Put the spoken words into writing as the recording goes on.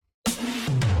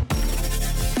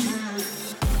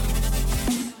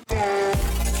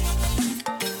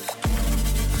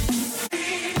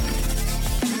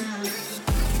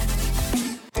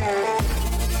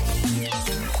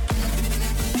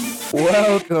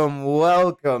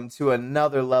Welcome to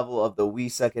another level of the We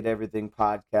Suck at Everything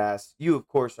podcast. You, of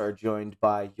course, are joined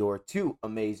by your two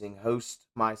amazing hosts,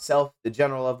 myself, the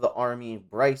General of the Army,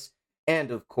 Bryce,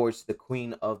 and, of course, the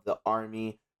Queen of the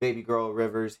Army, Baby Girl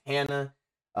Rivers, Hannah.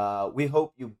 We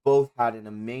hope you both had an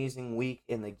amazing week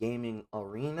in the gaming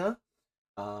arena,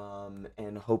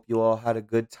 and hope you all had a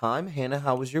good time. Hannah,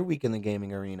 how was your week in the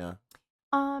gaming arena?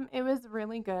 It was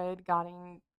really good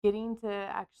getting to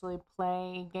actually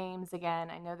play games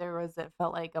again. I know it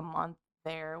felt like a month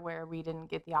there where we didn't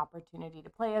get the opportunity to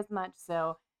play as much,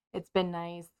 so it's been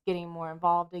nice getting more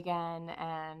involved again.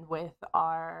 And with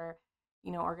our,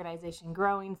 organization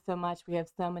growing so much, we have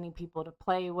so many people to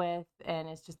play with, and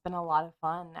it's just been a lot of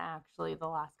fun actually the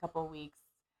last couple weeks.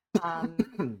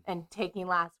 And taking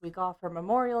last week off for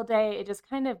Memorial Day, it just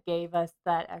kind of gave us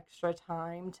that extra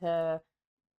time to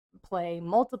play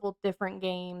multiple different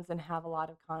games and have a lot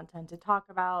of content to talk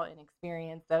about and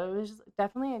experience. So it was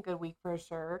definitely a good week for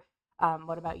sure.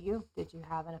 What about you? Did you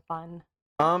have a fun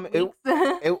Um, it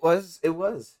weeks? it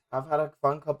was. I've had a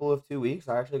fun couple of 2 weeks.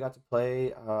 I actually got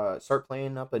to start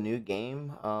playing up a new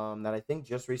game that I think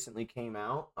just recently came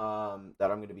out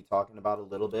that I'm going to be talking about a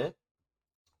little bit.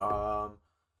 Um,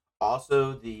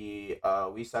 Also, the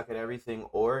We Suck at Everything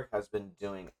org has been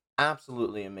doing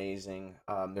absolutely amazing.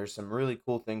 There's some really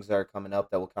cool things that are coming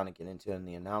up that we'll kind of get into in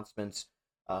the announcements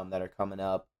that are coming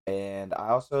up. And I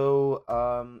also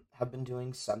have been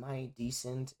doing semi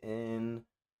decent in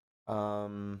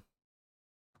um,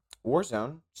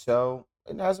 Warzone. So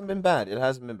it hasn't been bad. It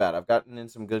hasn't been bad. I've gotten in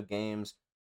some good games.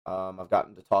 I've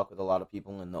gotten to talk with a lot of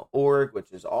people in the org,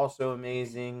 which is also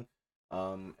amazing.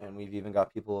 And we've even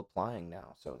got people applying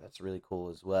now, so that's really cool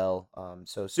as well.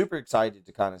 So super excited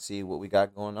to kind of see what we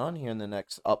got going on here in the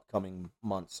next upcoming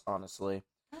months, honestly.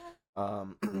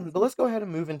 But let's go ahead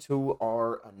and move into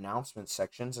our announcement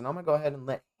sections, and I'm gonna go ahead and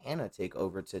let Hannah take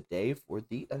over today for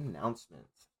the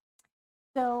announcements.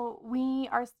 So we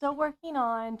are still working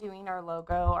on doing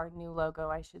our new logo,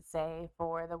 I should say,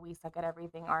 for the We Suck at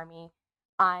Everything Army.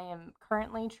 I am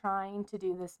currently trying to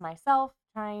do this myself,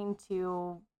 trying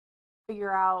to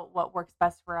figure out what works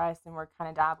best for us, and we're kind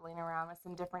of dabbling around with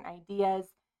some different ideas.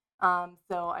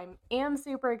 So I am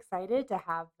super excited to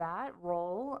have that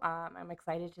role. I'm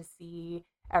excited to see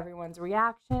everyone's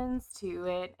reactions to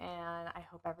it, and I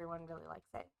hope everyone really likes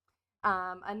it.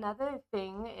 Another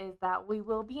thing is that we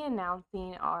will be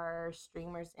announcing our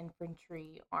Streamers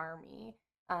Infantry Army.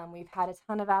 We've had a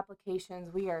ton of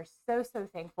applications. We are so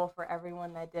thankful for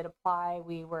everyone that did apply.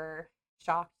 We were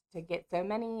shocked to get so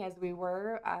many as we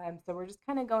were. So we're just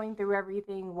kind of going through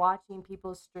everything, watching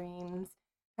people's streams,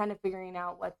 kind of figuring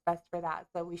out what's best for that.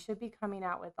 So we should be coming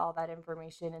out with all that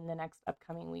information in the next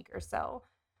upcoming week or so.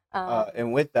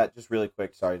 And with that, just really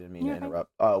quick, sorry, didn't mean to You're fine.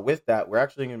 interrupt. With that, we're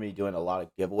actually going to be doing a lot of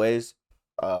giveaways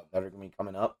that are going to be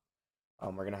coming up.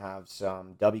 We're going to have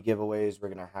some W giveaways. We're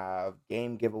going to have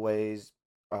game giveaways,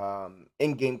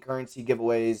 in-game currency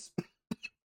giveaways.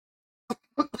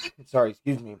 Sorry,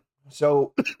 excuse me.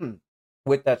 So,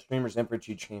 with that Streamers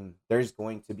Infantry team, there's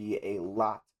going to be a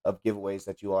lot of giveaways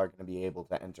that you are going to be able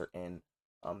to enter in.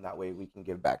 That way we can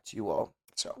give back to you all.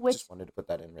 So, Which just wanted to put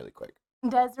that in really quick.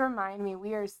 does remind me,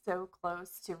 we are so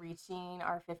close to reaching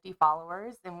our 50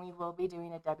 followers, and we will be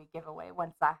doing a Debbie giveaway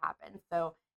once that happens.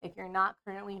 So if you're not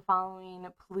currently following,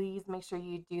 please make sure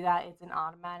you do that. It's an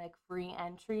automatic free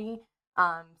entry.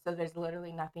 So there's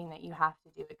literally nothing that you have to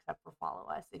do except for follow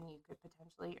us, and you could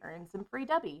potentially earn some free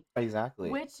Debbie, Exactly.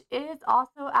 which is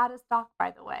also out of stock, by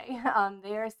the way.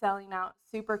 They are selling out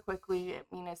super quickly. I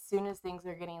mean, as soon as things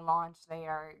are getting launched, they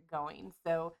are going.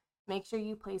 So make sure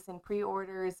you place in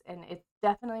pre-orders, and it's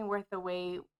definitely worth the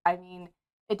wait. I mean,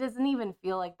 it doesn't even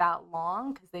feel like that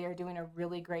long because they are doing a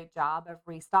really great job of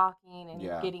restocking and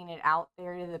Yeah. getting it out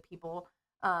there to the people.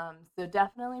 So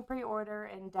definitely pre-order,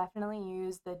 and definitely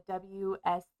use the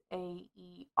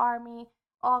WSAE Army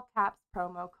all caps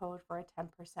promo code for a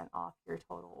 10% off your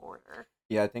total order.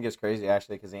 Yeah, I think it's crazy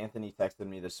actually because Anthony texted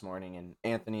me this morning, and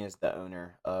Anthony is the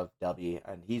owner of W,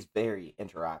 and he's very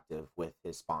interactive with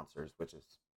his sponsors, which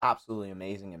is absolutely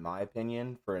amazing in my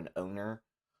opinion for an owner,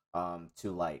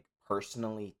 to like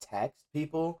personally text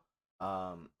people.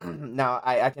 Now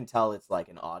I can tell it's like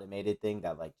an automated thing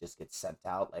that like just gets sent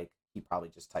out. Like he probably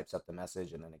just types up the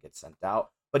message and then it gets sent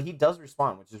out, but he does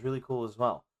respond, which is really cool as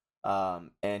well.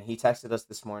 And he texted us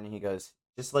this morning. He goes,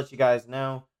 "Just to let you guys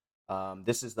know,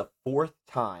 this is the fourth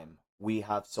time we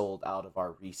have sold out of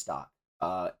our restock."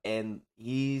 And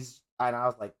I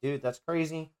was like, dude, that's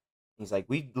crazy. He's like,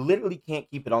 we literally can't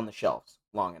keep it on the shelves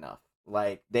long enough.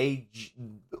 Like,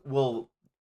 well,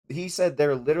 he said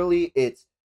they're literally, it's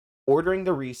ordering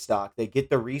the restock. They get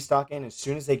the restock in. As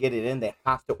soon as they get it in, they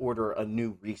have to order a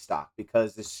new restock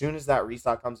because as soon as that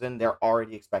restock comes in, they're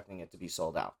already expecting it to be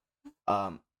sold out.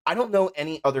 I don't know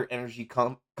any other energy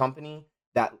company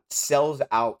that sells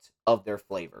out of their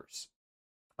flavors.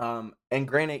 And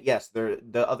granted, yes,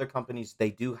 the other companies they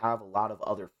do have a lot of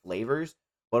other flavors,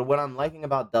 but what I'm liking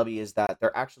about W is that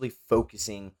they're actually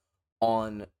focusing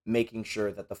on making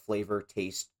sure that the flavor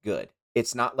tastes good.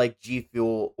 It's not like G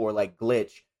Fuel or like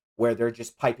Glitch where they're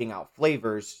just piping out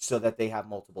flavors so that they have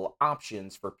multiple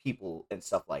options for people and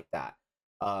stuff like that.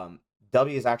 Um,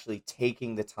 W is actually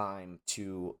taking the time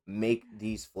to make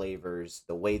these flavors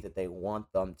the way that they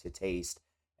want them to taste,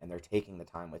 and they're taking the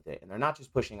time with it. And they're not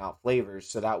just pushing out flavors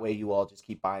so that way you all just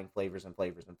keep buying flavors and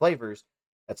flavors and flavors.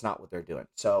 That's not what they're doing.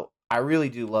 So I really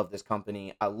do love this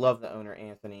company. I love the owner,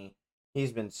 Anthony.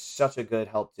 He's been such a good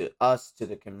help to us, to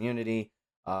the community.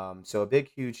 So a big,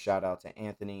 huge shout out to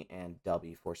Anthony and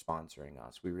Dubby for sponsoring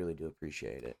us. We really do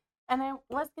appreciate it. And I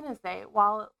was gonna say,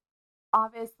 while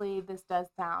obviously this does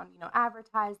sound,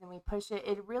 advertised and we push it,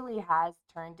 it really has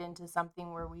turned into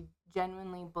something where we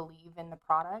genuinely believe in the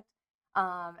product.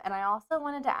 And I also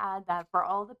wanted to add that for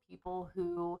all the people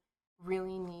who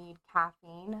really need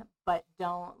caffeine but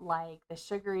don't like the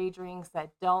sugary drinks,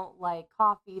 that don't like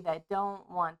coffee, that don't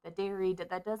want the dairy,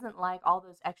 that doesn't like all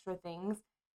those extra things,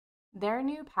 their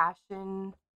new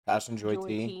Passion Joy Joy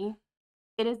Tea. tea,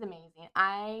 it is amazing.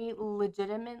 I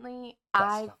legitimately,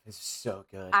 That stuff is so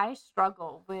good. I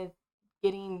struggle with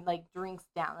getting like drinks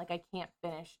down. Like I can't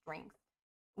finish drinks.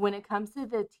 When it comes to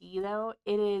the tea though,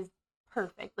 it is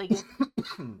perfect. Like it's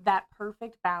that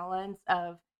perfect balance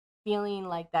of feeling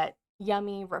like that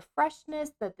yummy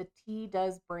refreshness that the tea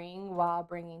does bring while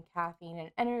bringing caffeine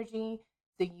and energy.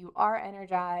 So you are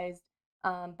energized,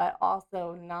 but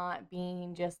also not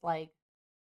being just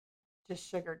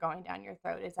sugar going down your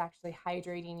throat. It's actually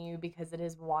hydrating you because it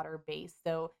is water based.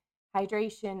 So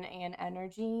hydration and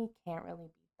energy can't really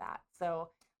beat that. So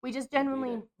we just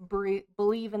genuinely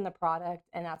believe in the product,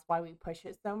 and that's why we push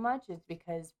it so much. Is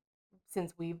because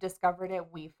since we've discovered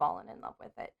it, we've fallen in love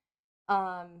with it.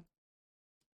 Um,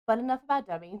 but enough about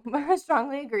Debbie. I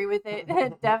strongly agree with it.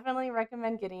 Definitely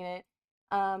recommend getting it.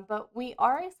 But we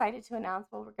are excited to announce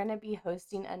well, we're going to be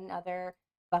hosting another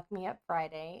Fuck Me Up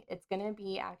Friday. It's going to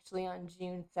be actually on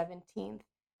June 17th.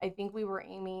 I think we were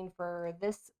aiming for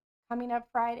this coming up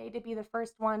Friday to be the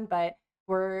first one, but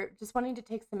we're just wanting to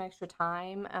take some extra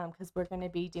time because we're going to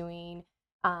be doing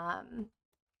um,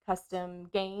 custom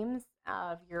games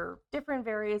of your different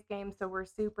various games. So we're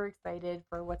super excited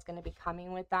for what's going to be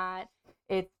coming with that.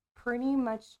 It's pretty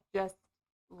much just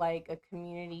like a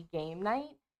community game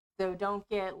night. So don't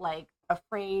get like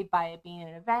afraid by it being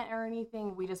an event or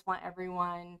anything. We just want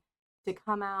everyone to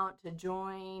come out, to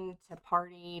join, to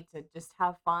party, to just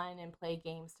have fun and play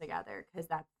games together because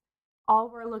that's all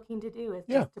we're looking to do is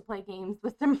just to play games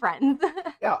with some friends.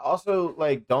 Yeah, also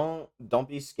like don't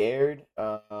be scared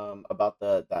about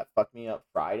the that Fuck Me Up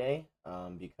Friday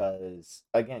because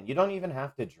again, you don't even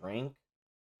have to drink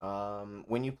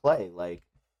when you play. Like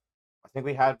I think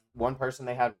we had one person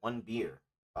they had one beer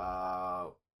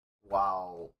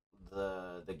while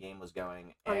the game was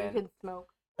going, or you can smoke.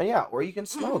 Yeah, or you can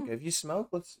smoke. If you smoke,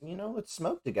 let's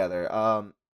smoke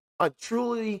together.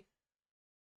 Truly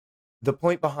the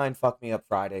point behind Fuck Me Up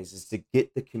Fridays is to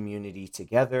get the community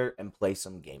together and play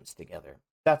some games together.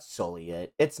 That's solely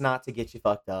it. It's not to get you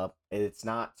fucked up. It's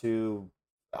not to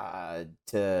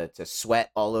sweat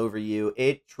all over you.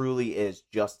 It truly is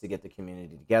just to get the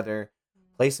community together,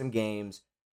 play some games,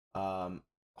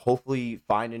 hopefully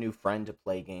find a new friend to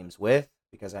play games with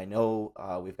because I know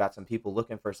we've got some people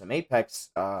looking for some Apex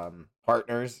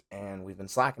partners and we've been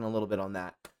slacking a little bit on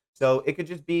that. So it could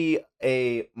just be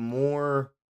a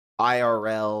more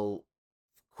IRL,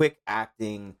 quick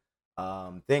acting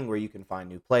thing where you can find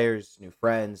new players, new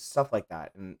friends, stuff like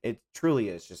that. And it truly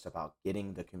is just about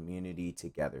getting the community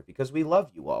together because we love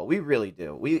you all. We really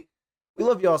do. We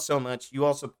love you all so much. You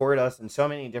all support us in so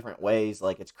many different ways.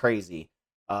 Like it's crazy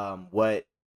what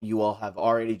you all have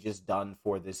already just done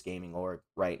for this gaming org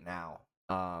right now.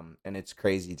 And it's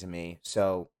crazy to me.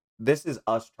 So this is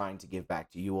us trying to give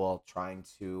back to you all, trying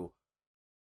to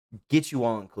get you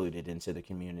all included into the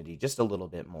community just a little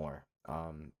bit more.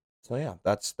 So yeah,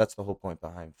 that's the whole point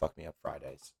behind Fuck Me Up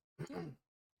Fridays.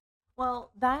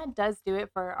 Well, that does do it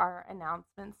for our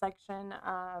announcement section.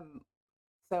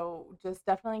 So just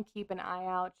definitely keep an eye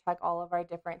out, check all of our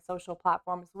different social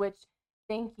platforms, which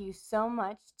thank you so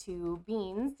much to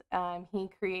Beans. He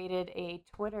created a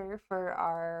Twitter for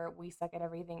our We Suck at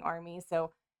Everything Army.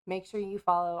 So make sure you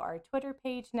follow our Twitter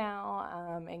page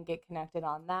now and get connected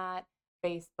on that.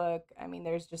 Facebook. I mean,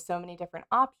 there's just so many different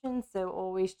options. So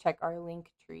always check our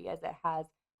link tree as it has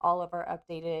all of our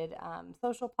updated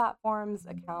social platforms,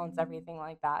 accounts, everything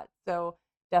like that. So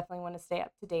definitely want to stay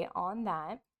up to date on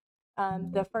that.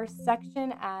 The first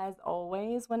section, as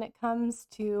always, when it comes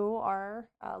to our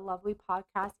lovely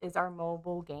podcast, is our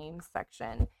mobile games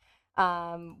section.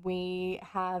 I've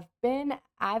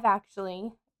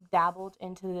actually dabbled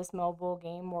into this mobile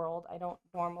game world. I don't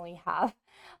normally have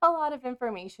a lot of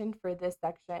information for this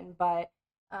section, but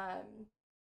um,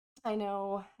 I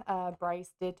know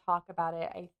Bryce did talk about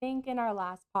it, I think, in our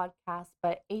last podcast,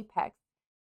 but Apex,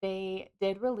 they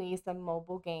did release a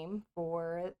mobile game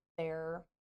for their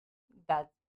that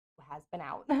has been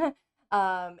out.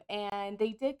 And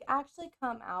they did actually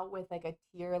come out with like a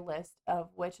tier list of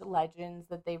which legends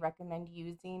that they recommend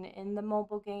using in the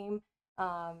mobile game,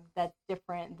 that's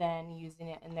different than using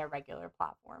it in their regular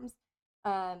platforms.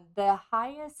 The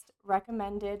highest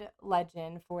recommended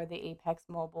legend for the Apex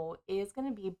Mobile is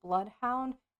going to be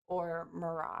Bloodhound or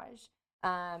Mirage.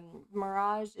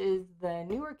 Mirage is the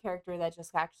newer character that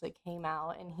just actually came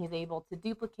out, and he's able to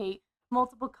duplicate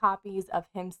multiple copies of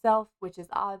himself, which is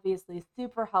obviously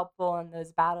super helpful in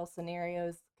those battle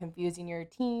scenarios, confusing your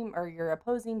team or your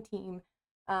opposing team.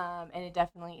 And it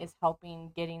definitely is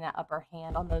helping getting that upper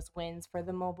hand on those wins for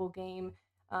the mobile game.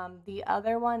 The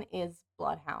other one is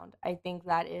Bloodhound. I think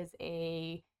that is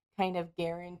a kind of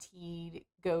guaranteed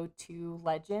go to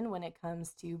legend when it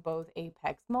comes to both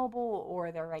Apex Mobile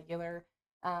or their regular.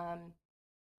 Um,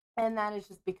 and that is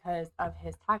just because of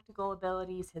his tactical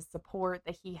abilities, his support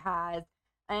that he has,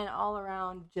 and all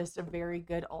around just a very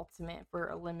good ultimate for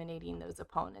eliminating those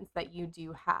opponents that you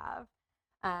do have.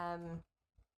 Um,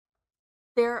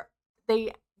 there,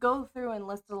 they go through and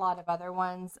list a lot of other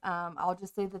ones. I'll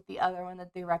just say that the other one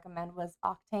that they recommend was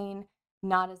Octane,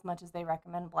 not as much as they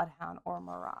recommend Bloodhound or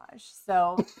Mirage.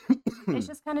 So it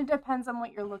just kind of depends on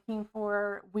what you're looking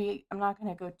for. I'm not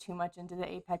going to go too much into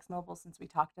the Apex Mobile since we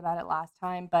talked about it last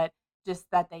time, but just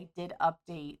that they did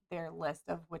update their list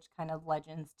of which kind of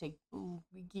legends to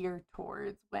gear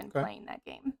towards when Okay, playing that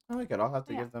game. I like it. I'll have So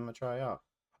to yeah. give them a try out.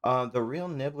 The real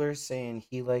Nibbler saying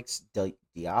he likes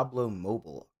Diablo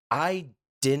Mobile. I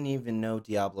didn't even know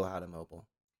Diablo had a mobile.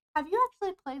 Have you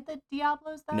actually played the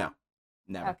Diablos No, though?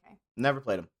 never, Okay. never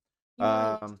played them. You really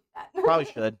need to do Probably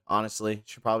that. should, honestly.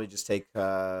 Should probably just take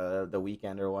the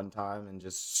weekend or one time and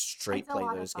just straight It's a play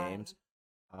lot of those fun. games.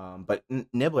 But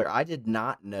Nibbler, I did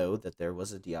not know that there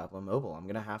was a Diablo mobile. I'm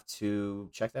gonna have to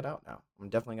check that out now. I'm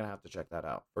definitely gonna have to check that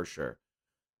out for sure.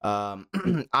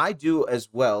 I do as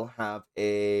well have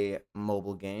a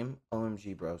mobile game.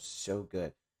 OMG, bro, so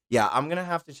good. Yeah, I'm gonna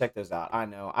have to check those out. I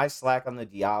know I slack on the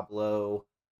Diablo,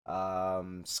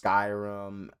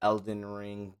 Skyrim, Elden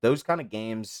Ring, those kind of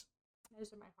games.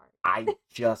 Those are my heart. I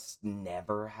just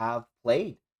never have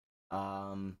played.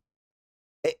 Um,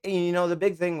 the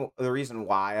big thing, the reason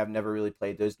why I've never really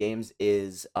played those games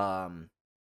is I'm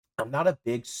not a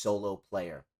big solo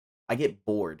player. I get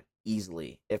bored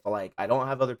easily if like I don't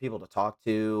have other people to talk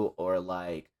to or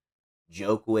like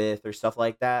joke with or stuff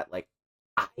like that. Like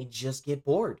I just get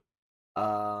bored.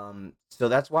 So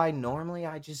that's why normally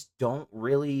I just don't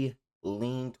really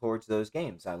lean towards those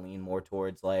games. I lean more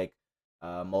towards like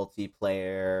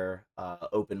multiplayer,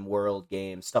 open world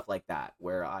games, stuff like that,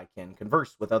 where I can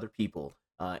converse with other people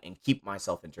and keep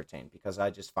myself entertained because I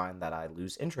just find that I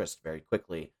lose interest very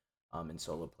quickly in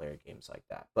solo player games like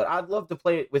that. But I'd love to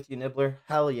play it with you, Nibbler.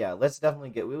 Hell yeah, let's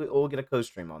definitely we'll get a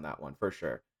co-stream on that one for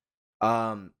sure.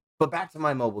 But back to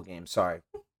my mobile game. Sorry.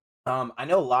 I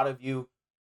know a lot of you.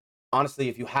 Honestly,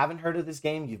 if you haven't heard of this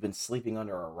game, you've been sleeping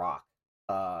under a rock.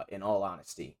 In all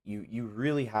honesty, you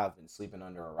really have been sleeping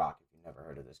under a rock if you've never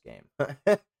heard of this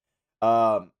game.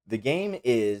 The game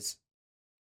is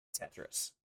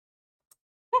Tetris.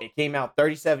 It came out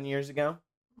 37 years ago.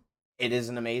 It is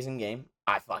an amazing game.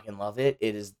 I fucking love it.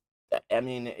 It is. I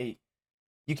mean,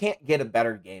 you can't get a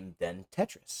better game than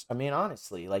Tetris. I mean,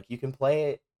 honestly, like you can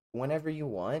play it whenever you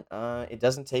want. It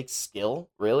doesn't take skill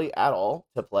really at all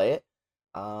to play it.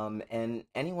 And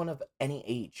anyone of any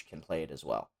age can play it as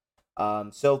well.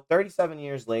 So 37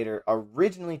 years later,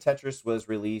 originally Tetris was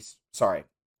released. Sorry,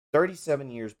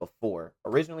 37 years before.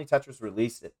 Originally Tetris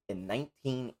released it in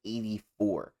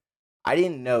 1984. I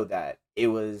didn't know that it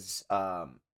was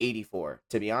 84.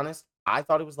 To be honest, I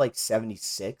thought it was like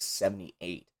 76,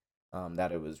 78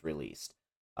 that it was released.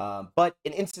 But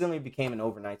it instantly became an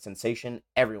overnight sensation.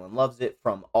 Everyone loves it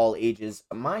from all ages.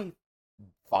 My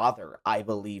father, I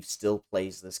believe, still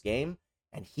plays this game,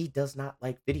 and he does not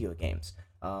like video games.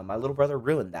 My little brother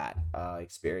ruined that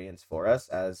experience for us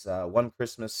as one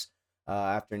Christmas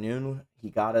afternoon, he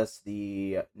got us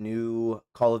the new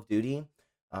Call of Duty.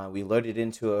 We loaded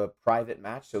into a private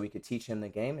match so we could teach him the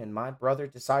game, and my brother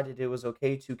decided it was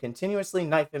okay to continuously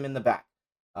knife him in the back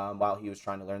while he was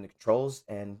trying to learn the controls,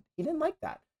 and he didn't like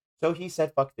that. So he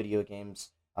said, "Fuck video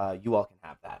games. You all can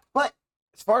have that." But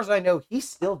as far as I know, he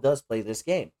still does play this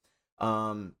game.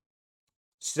 Um,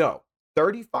 so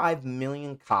 35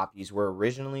 million copies were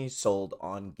originally sold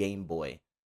on Game Boy,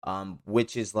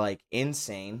 which is like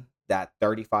insane that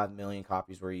 35 million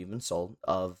copies were even sold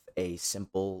of a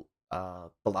simple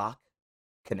block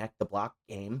connect the block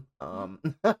game.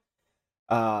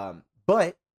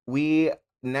 But we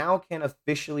now can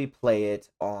officially play it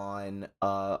on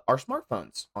our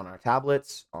smartphones, on our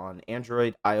tablets, on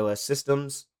Android, iOS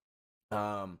systems.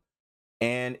 Um,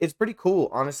 and it's pretty cool.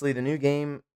 Honestly, the new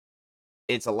game,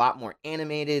 it's a lot more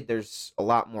animated. There's a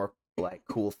lot more like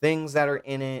cool things that are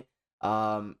in it.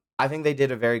 I think they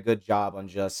did a very good job on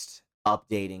just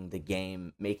updating the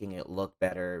game, making it look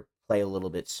better, play a little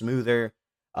bit smoother.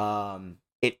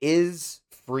 It is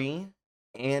free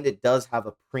and it does have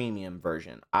a premium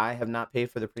version. I have not paid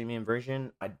for the premium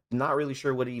version. I'm not really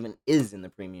sure what it even is in the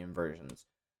premium versions.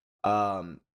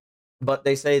 Um, but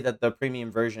they say that the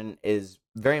premium version is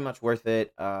very much worth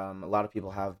it. A lot of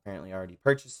people have apparently already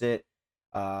purchased it.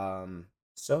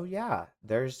 So yeah,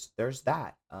 there's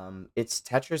that. It's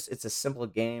Tetris. It's a simple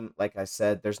game. Like I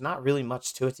said, there's not really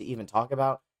much to it to even talk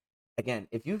about. Again,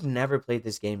 if you've never played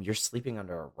this game, you're sleeping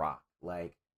under a rock.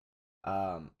 Like,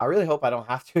 I really hope I don't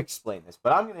have to explain this,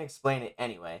 but I'm gonna explain it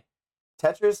anyway.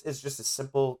 Tetris is just a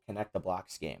simple connect the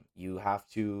blocks game. You have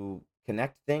to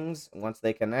connect things, and once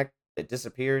they connect, it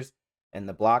disappears, and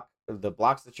the blocks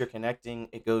that you're connecting,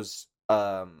 it goes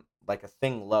like a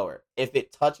thing lower. If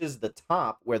it touches the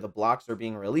top where the blocks are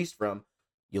being released from,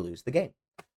 you lose the game.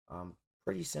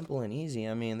 Pretty simple and easy.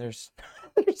 I mean, there's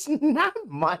there's not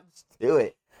much to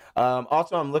it.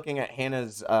 Also, I'm looking at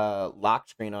Hannah's lock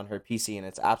screen on her PC, and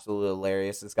it's absolutely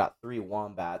hilarious. It's got 3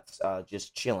 wombats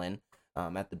just chilling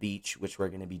at the beach, which we're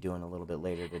going to be doing a little bit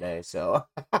later today. So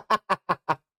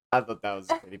I thought that was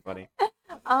pretty funny.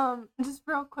 Just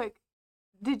real quick,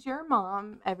 did your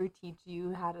mom ever teach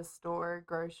you how to store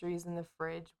groceries in the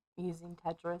fridge using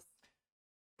Tetris?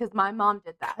 Because my mom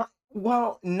did that.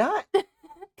 Well, not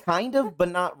kind of, but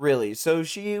not really. So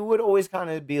she would always kind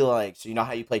of be like, "So you know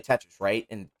how you play Tetris, right?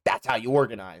 And that's how you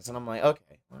organize." And I'm like,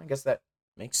 "Okay, well, I guess that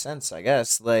makes sense. I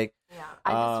guess like, Yeah,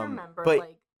 I just remember but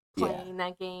like yeah, playing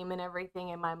that game and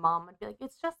everything, and my mom would be like,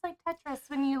 "It's just like Tetris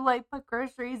when you like put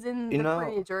groceries in you the know,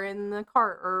 fridge or in the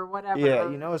cart or yeah,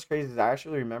 whatever." you know what's crazy is I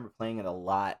actually remember playing it a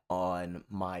lot on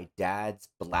my dad's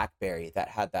BlackBerry that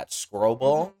had that squirrel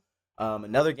ball.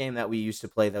 Another game that we used to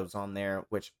play that was on there,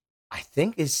 which I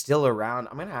think is still around.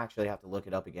 I'm gonna actually have to look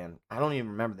it up again. I don't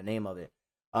even remember the name of it.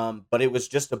 But it was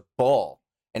just a ball,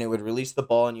 and it would release the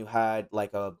ball, and you had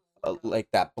like a like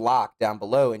that block down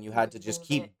below, and you had to just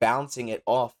keep bouncing it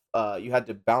off. You had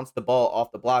to bounce the ball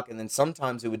off the block, and then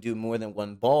sometimes it would do more than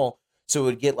one ball, so it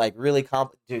would get like really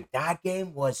Dude, that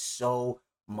game was so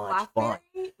much fun.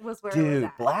 BlackBerry was where it was Dude,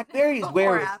 at. BlackBerry is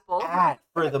where Before it's Apple. at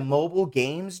for the mobile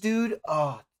games, dude.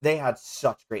 Oh, they had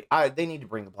such great. They need to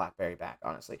bring the BlackBerry back,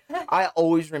 honestly. I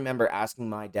always remember asking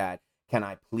my dad, "Can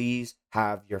I please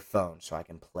have your phone so I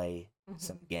can play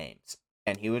some games?"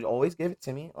 And he would always give it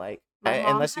to me, like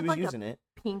unless he was using it.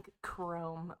 Pink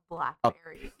chrome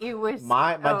BlackBerry. It was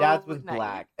My dad's was nice.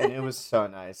 black, and it was so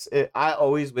nice. I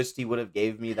always wished he would have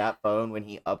gave me that phone when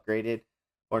he upgraded.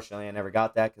 Fortunately, I never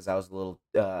got that because I was a little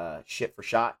shit for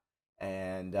shot,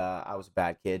 and I was a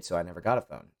bad kid, so I never got a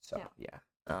phone. So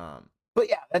yeah. But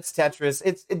yeah, that's Tetris.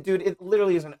 Dude, it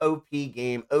literally is an OP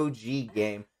game, OG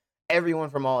game. Everyone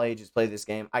from all ages play this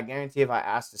game. I guarantee if I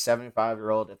asked a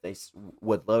 75-year-old if they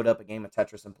would load up a game of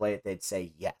Tetris and play it, they'd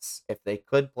say yes. If they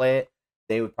could play it,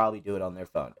 they would probably do it on their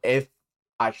phone if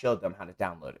I showed them how to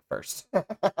download it first.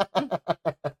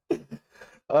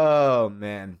 Oh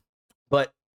man.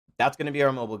 But that's going to be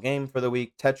our mobile game for the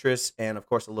week. Tetris and of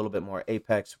course a little bit more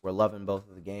Apex. We're loving both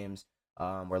of the games.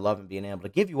 We're loving being able to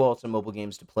give you all some mobile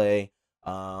games to play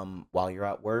while you're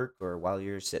at work or while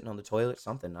you're sitting on the toilet,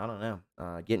 something. I don't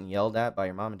know. Getting yelled at by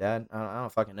your mom and dad. I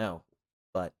don't fucking know.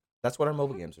 But that's what our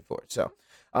mobile games are for. So,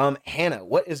 Hannah,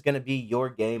 what is going to be your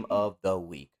game of the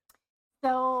week?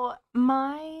 So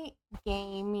my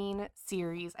gaming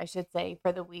series, I should say,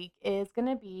 for the week is going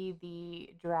to be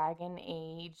the Dragon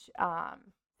Age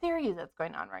series that's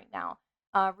going on right now.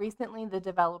 Recently, the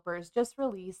developers just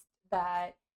released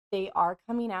that they are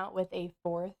coming out with a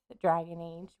fourth Dragon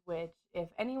Age, which if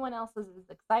anyone else is as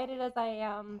excited as I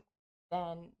am,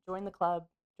 then join the club,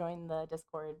 join the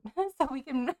Discord so we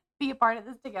can be a part of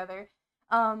this together.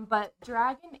 But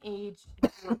Dragon Age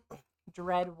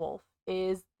Dreadwolf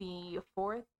is the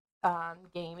fourth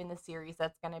game in the series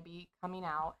that's going to be coming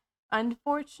out.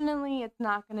 Unfortunately, it's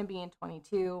not going to be in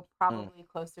 22, probably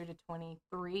closer to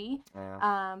 23.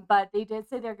 Yeah. But they did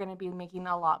say they're going to be making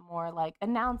a lot more like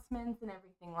announcements and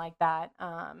everything like that,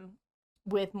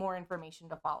 with more information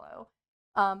to follow.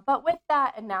 But with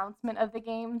that announcement of the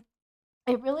game,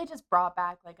 it really just brought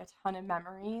back like a ton of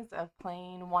memories of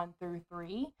playing 1 through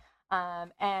 3.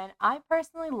 And I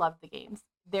personally love the games.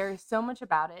 There's so much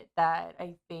about it that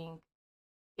I think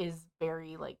is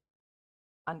very like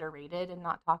underrated and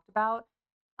not talked about.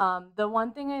 The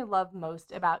one thing I love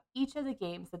most about each of the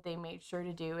games that they made sure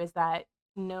to do is that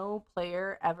no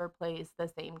player ever plays the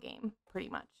same game, pretty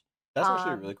much. That's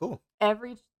actually really cool.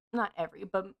 Every, not every,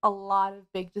 but a lot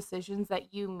of big decisions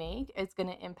that you make is going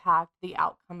to impact the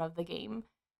outcome of the game.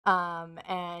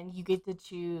 And you get to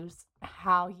choose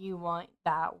how you want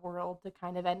that world to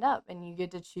kind of end up, and you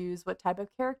get to choose what type of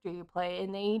character you play.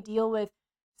 And they deal with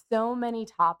so many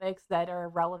topics that are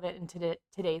relevant in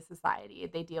today's society.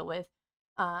 They deal with,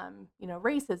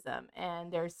 racism,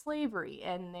 and there's slavery,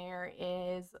 and there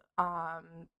is,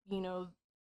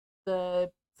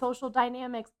 the social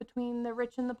dynamics between the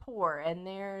rich and the poor, and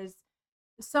there's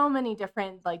so many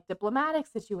different like diplomatic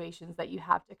situations that you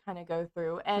have to kind of go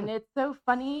through. And it's so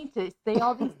funny to say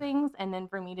all these things and then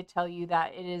for me to tell you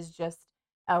that it is just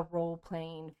a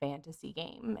role-playing fantasy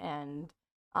game. And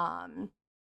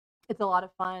it's a lot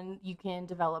of fun. You can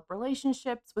develop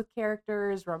relationships with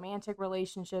characters, romantic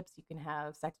relationships. You can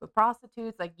have sex with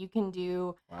prostitutes. Like you can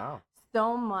do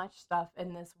so much stuff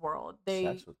in this world.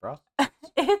 Sex with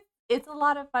prostitutes. It's a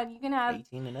lot of fun. You can have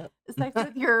 18 and up. sex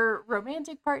with your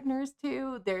romantic partners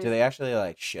too. Do they actually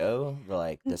like show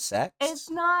like the sex? It's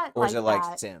not, or is like it like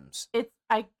that. Sims?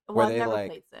 I've never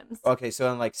played Sims. Okay, so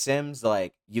in like Sims,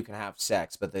 like you can have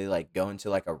sex, but they like go into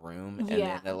like a room and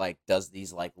then it like does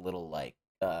these like little like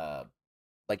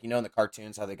in the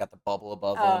cartoons how they got the bubble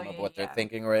above them of what they're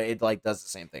thinking, or it like does the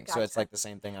same thing. So it's like the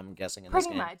same thing, I'm guessing, in this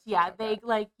game. Pretty much, yeah. Okay. They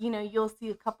like you'll see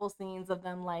a couple scenes of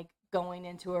them like going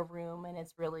into a room and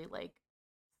it's really like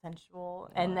sensual,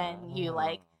 and then you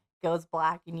like goes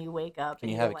black and you wake up. Can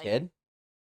you have a kid?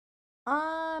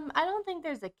 I don't think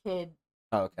there's a kid.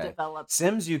 Okay. Developed.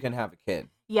 Sims, you can have a kid.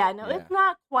 Yeah, no, it's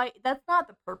not quite. That's not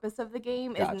the purpose of the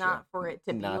game. Gotcha. Is not for it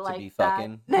to not be to like be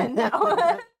fucking. That.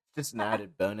 No. Just an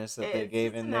added bonus that they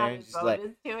gave in there. Just like,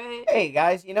 hey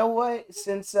guys, you know what?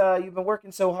 Since you've been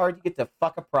working so hard, you get to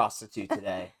fuck a prostitute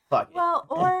today. Fuck it. Well,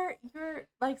 or you're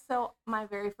like, so my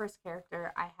very first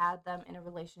character, I had them in a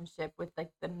relationship with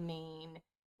like the main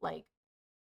like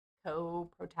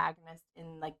co-protagonist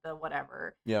in like the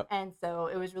whatever. Yeah. And so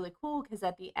it was really cool because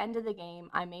at the end of the game,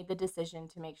 I made the decision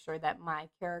to make sure that my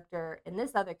character and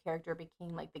this other character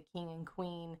became like the king and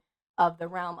queen of the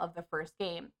realm of the first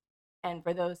game. And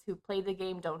for those who played the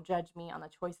game, don't judge me on the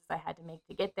choices I had to make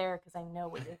to get there, because I know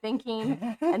what you're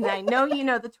thinking, and I know you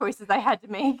know the choices I had to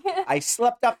make. I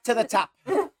slept up to the top.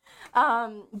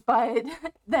 But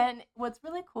then what's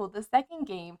really cool, the second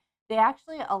game, they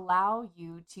actually allow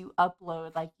you to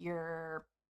upload like your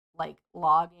like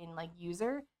login like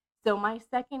user. So my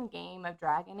second game of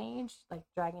Dragon Age, like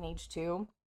Dragon Age 2,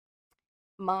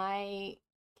 my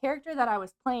character that I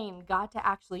was playing got to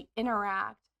actually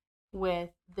interact with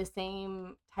the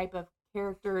same type of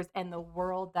characters and the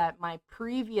world that my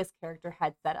previous character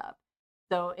had set up.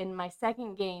 So in my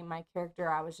second game, my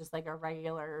character, I was just like a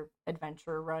regular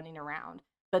adventurer running around.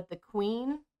 But the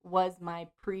queen was my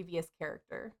previous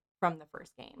character from the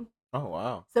first game. Oh,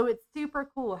 wow. So it's super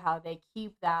cool how they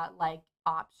keep that like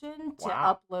option to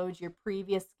upload your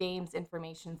previous game's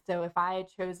information. So if I had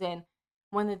chosen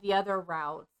one of the other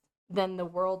routes, then the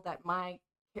world that my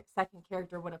second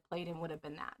character would have played in would have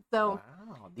been that. So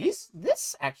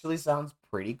this actually sounds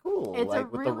pretty cool. It's like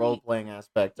with the role playing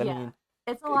aspect. I mean,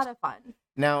 it's a lot of fun.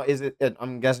 Now, is it?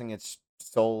 I'm guessing it's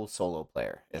solo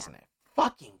player, isn't it?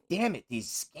 Fucking damn it!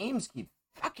 These games keep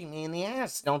fucking me in the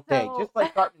ass, don't they? Just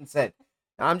like Cartman said.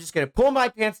 I'm just gonna pull my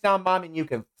pants down, Mom, and you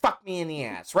can fuck me in the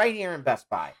ass right here in Best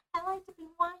Buy. I like to be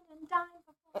wine and dine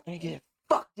before I get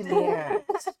fucked in the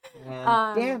ass.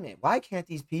 Man, damn it! Why can't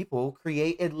these people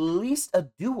create at least a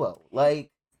duo? Like,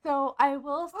 so I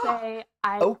will say,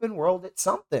 open world at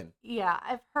something. Yeah,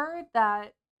 I've heard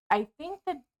that. I think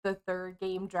that the third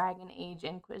game, Dragon Age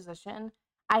Inquisition,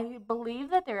 I believe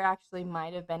that there actually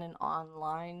might have been an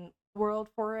online world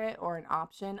for it or an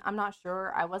option. I'm not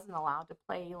sure. I wasn't allowed to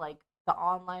play like the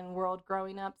online world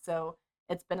growing up, so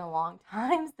it's been a long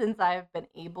time since I've been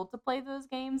able to play those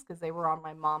games because they were on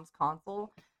my mom's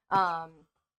console.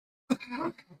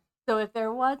 So if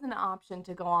there was an option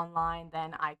to go online,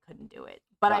 then I couldn't do it.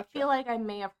 But I feel Gotcha. like I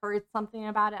may have heard something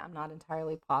about it. I'm not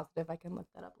entirely positive. I can look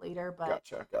that up later. But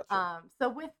Gotcha. so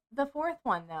with the fourth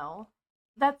one though,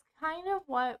 that's kind of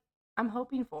what I'm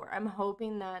hoping for. I'm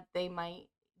hoping that they might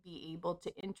be able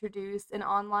to introduce an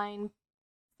online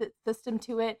system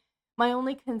to it. My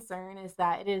only concern is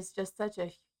that it is just such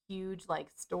a huge like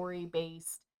story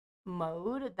based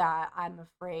mode that I'm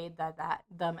afraid that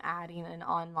them adding an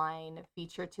online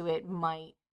feature to it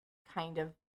might kind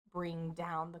of bring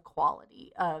down the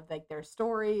quality of like their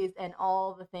stories and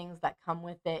all the things that come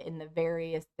with it and the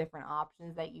various different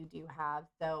options that you do have.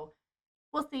 So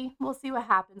we'll see. We'll see what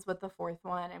happens with the fourth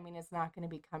one. I mean, it's not going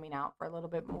to be coming out for a little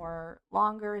bit more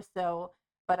longer, so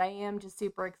but I am just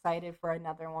super excited for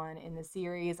another one in the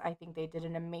series. I think they did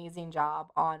an amazing job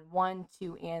on 1,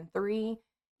 2, and 3.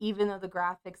 Even though the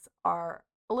graphics are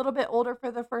a little bit older for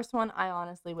the first one, I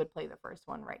honestly would play the first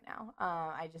one right now.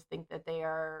 I just think that they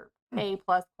are A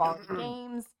plus quality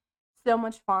games, so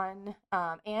much fun,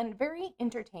 and very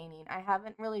entertaining. I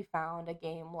haven't really found a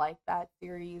game like that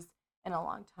series in a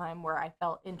long time where I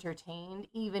felt entertained,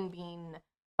 even being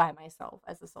by myself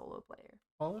as a solo player.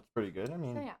 Well, that's pretty good. I So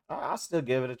mean, yeah. I'll still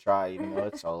give it a try, even though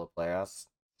it's solo player.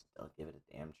 Still give it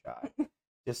a damn try.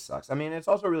 Just sucks. I mean, it's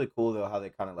also really cool though how they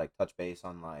kind of like touch base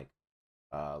on like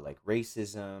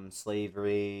racism,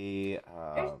 slavery,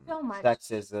 There's so much. It's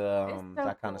sexism, so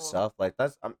that kind of cool. stuff. Like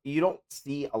that's you don't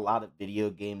see a lot of video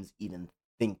games even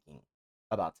thinking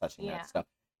about touching that Yeah. stuff,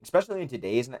 especially in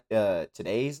today's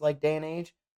like day and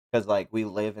age, because like we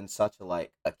live in such a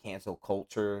like a cancel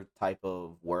culture type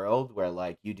of world where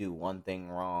like you do one thing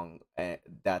wrong and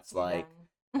that's You're like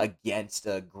done. against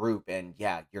a group and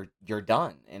yeah you're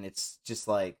done and it's just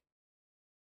like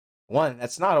one,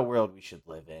 that's not a world we should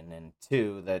live in, and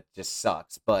two, that just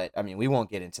sucks. But I mean, we won't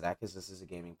get into that because this is a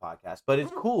gaming podcast. But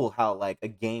it's cool how like a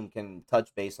game can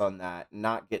touch base on that,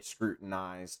 not get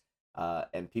scrutinized,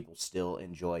 and people still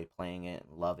enjoy playing it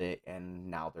and love it. And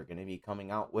now they're going to be coming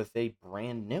out with a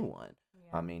brand new one.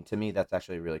 I Yeah. mean, to me, that's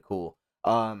actually really cool.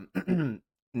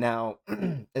 Now,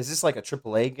 is this like a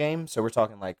AAA game? So we're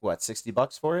talking like what,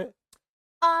 $60 for it?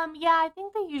 Yeah, I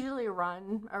think they usually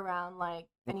run around like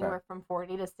Okay, anywhere from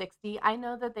 40 to 60. I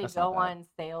know that they that's not go bad. on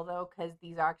sale though, because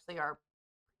these actually are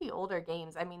pretty older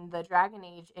games. I mean, the Dragon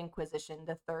Age Inquisition,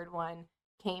 the third one,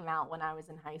 came out when I was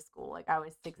in high school. Like I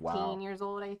was 16 Wow. years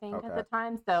old, I think, at Okay. the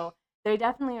time. So they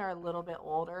definitely are a little bit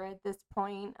older at this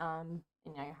point.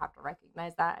 You have to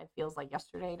recognize that. It feels like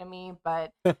yesterday to me,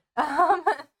 but um,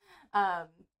 um,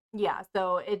 yeah.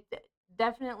 So it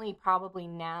definitely probably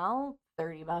now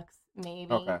 $30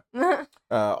 maybe. Okay.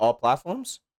 All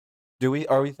platforms?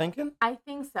 Are we thinking? I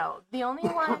think so. The only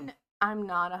one I'm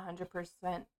not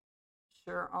 100%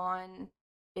 sure on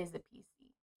is the PC.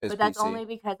 Is But that's PC. only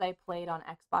because I played on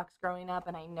Xbox growing up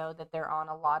and I know that they're on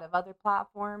a lot of other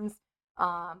platforms.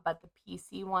 But the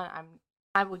PC one,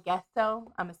 I would guess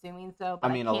so. I'm assuming so, I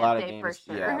but I mean, a can't lot of say for games,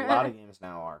 yeah, a lot sure. of games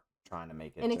now are trying to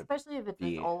make it And to especially if it's this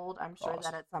be old, I'm sure that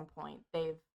crossed. at some point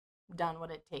they've done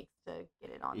what it takes to get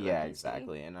it onto a Yeah, PC.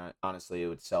 exactly. And honestly, it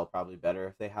would sell probably better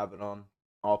if they have it on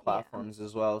all Yeah. platforms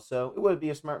as well. So it would be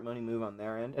a smart money move on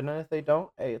their end. And then if they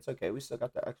don't, hey, it's okay. We still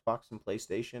got the Xbox and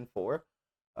PlayStation 4.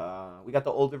 We got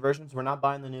the older versions. We're not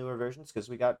buying the newer versions because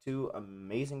we got two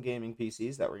amazing gaming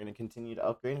PCs that we're going to continue to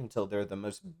upgrade until they're the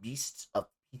most beasts of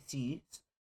PCs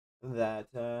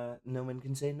that no one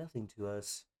can say nothing to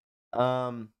us.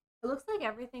 Um, It looks like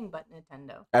everything but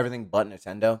Nintendo. Everything but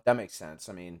Nintendo. That makes sense.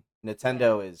 I mean, Yeah.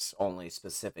 Nintendo is only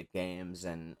specific games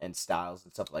and styles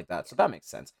and stuff like that, so that makes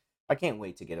sense. I can't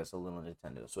wait to get us a little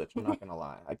Nintendo Switch. I'm not gonna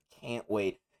lie, I can't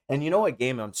wait. And you know what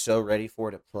game I'm so ready for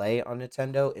to play on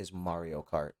Nintendo is Mario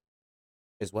Kart.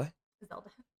 Is what? Zelda.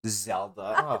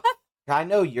 Zelda. Oh, I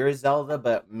know you're Zelda,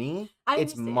 but me, I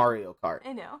it's understand. Mario Kart.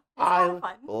 I know. It's a lot of I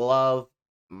fun. love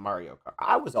Mario Kart.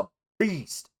 I was a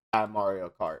beast at Mario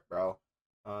Kart, bro.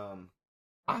 Um,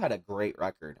 I had a great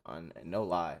record on, no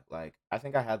lie. Like I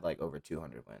think I had like over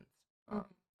 200 wins. Mhm.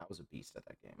 I was a beast at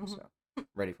that game, Mhm. so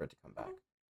ready for it to come back.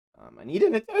 I need a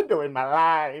Nintendo in my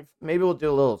life. Maybe we'll do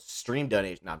a little stream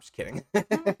donation. No, I'm just kidding.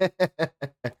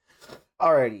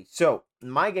 Alrighty, so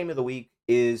my game of the week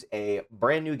is a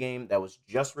brand new game that was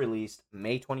just released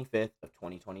May 25th of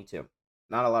 2022.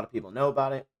 Not a lot of people know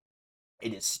about it.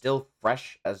 It is still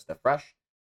fresh as the fresh.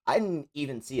 I didn't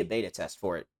even see a beta test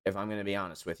for it, if I'm going to be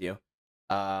honest with you.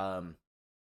 Um,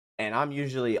 and I'm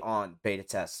usually on beta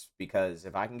tests because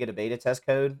if I can get a beta test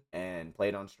code and play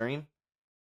it on stream,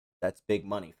 that's big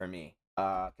money for me.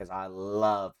 Because I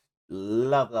love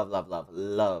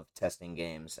testing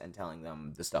games and telling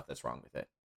them the stuff that's wrong with it.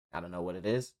 I don't know what it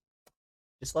is,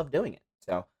 just love doing it.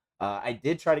 So, I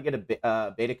did try to get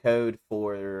a beta code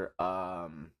for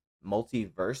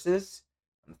Multiverses.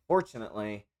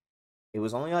 Unfortunately, it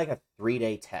was only like a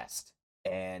 3-day test,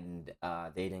 and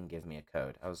they didn't give me a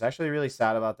code. I was actually really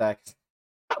sad about that because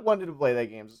I wanted to play that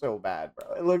game so bad,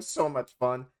 bro. It looks so much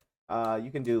fun.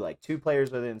 You can do like 2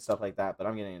 players with it and stuff like that, but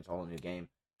I'm getting into a whole new game.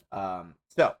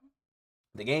 So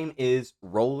the game is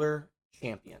Roller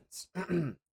Champions.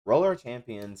 Roller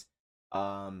Champions,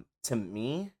 to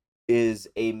me, is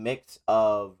a mix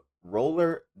of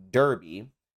roller derby,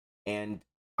 and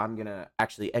I'm gonna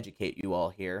actually educate you all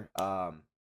here.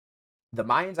 The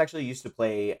Mayans actually used to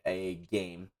play a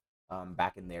game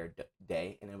back in their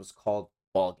day, and it was called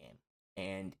Ball Game,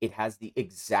 and it has the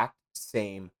exact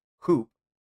same hoop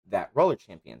that Roller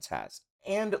Champions has,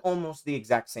 and almost the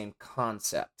exact same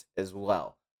concept as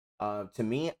well. To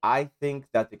me, I think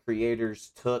that the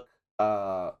creators took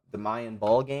the Mayan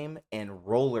Ball Game and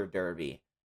Roller Derby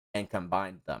and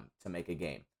combined them to make a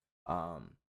game.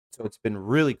 Um, so it's been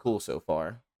really cool so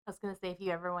far. I was gonna say if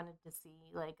you ever wanted to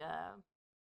see like a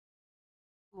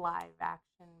live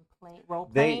action role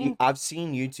playing. I've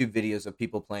seen YouTube videos of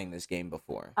people playing this game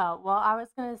before. Oh well, I was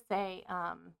gonna say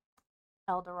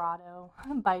El Dorado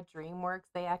by DreamWorks.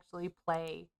 They actually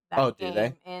play Oh, that do they?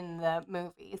 game in the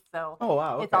movie, so Oh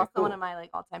wow, it's okay, also one cool. of my like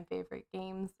all-time favorite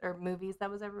games or movies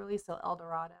that was ever released. So El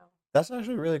Dorado, That's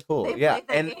actually really cool. they Yeah, played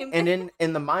that game. and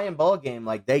in the Mayan ball game,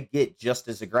 like they get just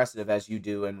as aggressive as you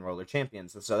do in Roller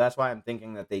Champions. So that's why I'm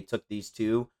thinking that they took these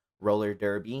two, Roller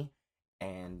Derby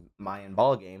and Mayan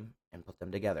ball game, and put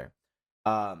them together.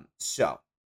 So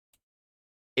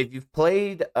if you've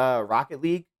played Rocket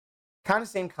League, kind of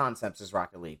same concepts as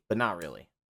Rocket League, but not really.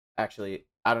 Actually,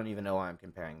 I don't even know why I'm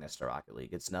comparing this to Rocket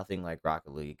League. It's nothing like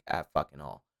Rocket League at fucking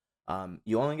all.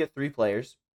 You only get 3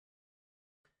 players.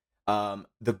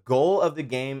 The goal of the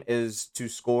game is to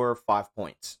score 5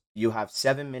 points. You have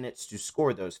 7 minutes to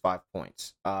score those 5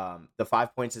 points. The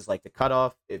 5 points is like the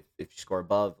cutoff. If you score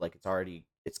above, like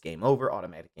it's game over,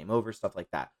 automatic game over, stuff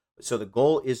like that. So the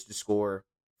goal is to score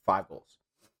 5 goals.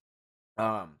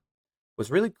 What's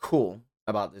really cool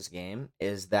about this game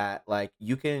is that like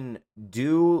you can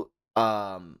do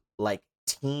like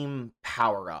team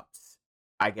power ups,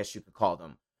 I guess you could call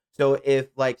them. So if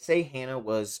like say Hannah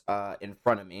was in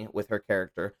front of me with her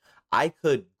character, I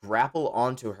could grapple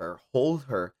onto her, hold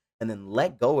her, and then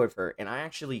let go of her, and I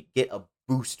actually get a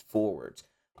boost forwards.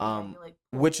 Yeah, you like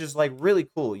Which pull. is like really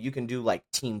cool. You can do like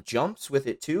team jumps with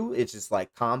it too. It's just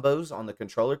like combos on the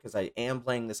controller because I am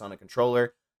playing this on a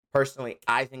controller. Personally,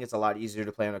 I think it's a lot easier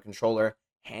to play on a controller.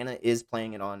 Hannah is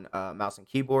playing it on mouse and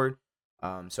keyboard.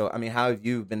 So I mean, how have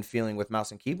you been feeling with mouse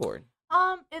and keyboard?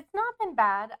 It's not been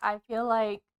bad. I feel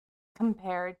like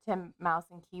compared to mouse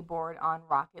and keyboard on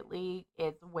Rocket League,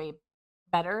 it's way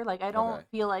better. Like I Okay, don't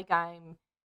feel like I'm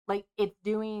like it's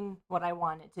doing what I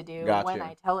want it to do got when you.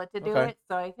 I tell it to do Okay, it.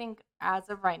 So I think as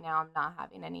of right now, I'm not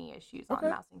having any issues on okay.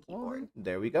 mouse and Well, keyboard.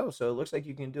 there we go. So it looks like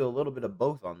you can do a little bit of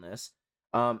both on this.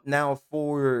 Now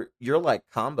for your like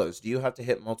combos, do you have to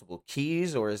hit multiple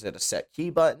keys or is it a set key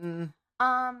button?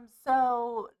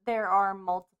 So there are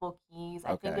multiple keys.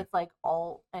 I think Okay, it's like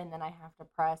Alt, and then I have to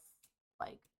press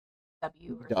like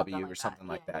W or something W or like that. something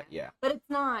Yeah, like that. yeah. Yeah, But it's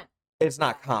not it's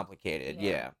not bad. complicated.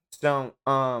 Yeah. Yeah. So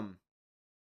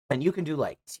and you can do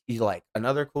like like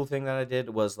another cool thing that I did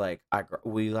was like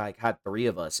we like had 3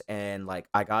 of us and like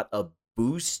I got a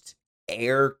boost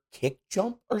air kick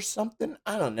jump or something.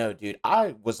 I don't know, dude.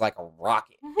 I was like a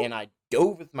rocket and I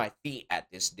dove with my feet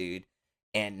at this dude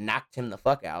and knocked him the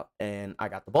fuck out and I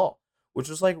got the ball, which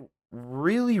was like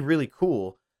really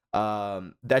cool.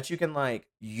 That you can like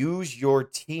use your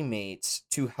teammates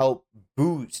to help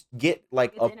boost get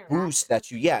like It's a boost interactive.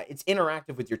 that you yeah, it's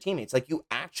interactive with your teammates. Like you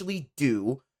actually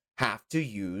do have to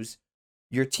use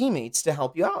your teammates to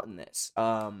help you out in this.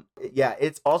 Yeah,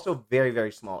 it's also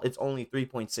very small. It's only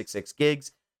 3.66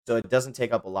 gigs, so it doesn't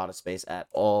take up a lot of space at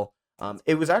all.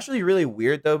 It was actually really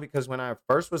weird though because when I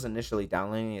first was initially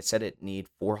downloading, it said it need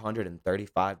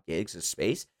 435 gigs of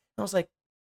space. And I was like,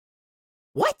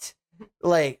 what?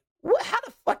 Like, what? How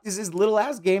the fuck does this little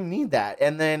ass game need that?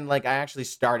 And then like I actually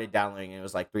started downloading, and it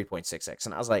was like 3.66,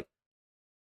 and I was like,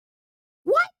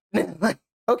 what? Like,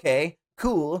 okay,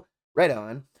 cool, right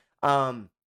on. Um,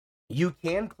 you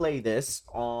can play this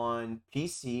on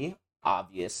PC,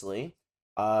 obviously.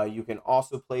 You can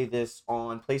also play this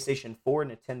on PlayStation 4,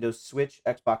 Nintendo Switch,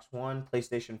 Xbox One,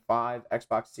 PlayStation 5,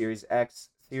 Xbox Series X,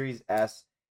 Series S,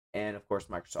 and of course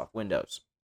Microsoft Windows.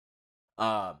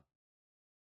 Um,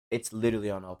 it's literally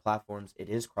on all platforms. It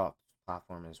is cross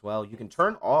platform as well. You can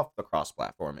turn off the cross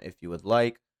platform if you would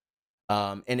like.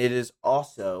 And it is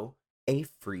also a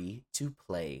free to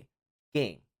play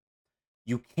game.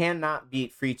 You cannot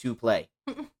beat free to play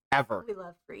ever. We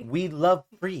love free. We love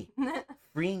free.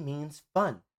 Free means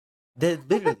fun.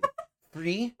 Literally,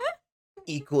 free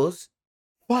equals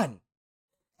fun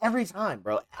every time,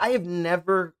 bro. I have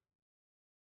never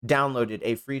downloaded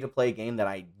a free to play game that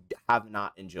I have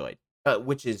not enjoyed,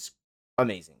 which is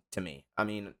amazing to me. I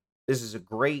mean, this is a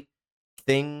great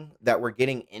thing that we're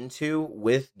getting into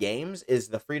with games is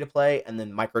the free to play and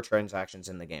then microtransactions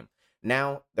in the game.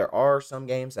 Now, there are some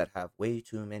games that have way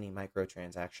too many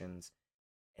microtransactions,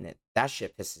 and that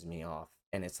shit pisses me off.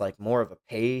 And it's like more of a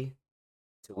pay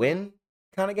to win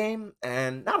kind of game,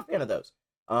 and not a fan of those.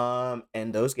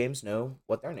 And those games know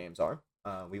what their names are.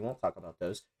 We won't talk about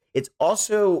those. It's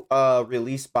also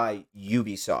released by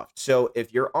Ubisoft. So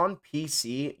if you're on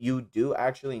PC, you do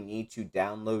actually need to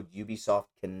download Ubisoft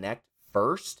Connect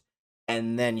first,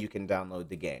 and then you can download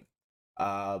the game.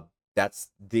 That's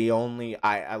the only.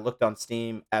 I looked on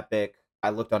Steam, Epic. I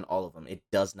looked on all of them. It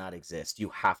does not exist. You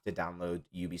have to download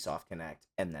Ubisoft Connect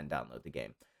and then download the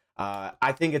game.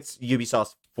 I think it's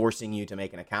Ubisoft forcing you to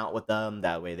make an account with them.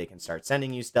 That way they can start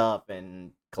sending you stuff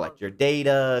and collect your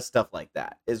data, stuff like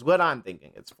that, is what I'm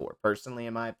thinking it's for, personally,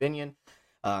 in my opinion.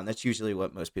 That's usually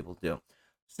what most people do.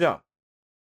 So,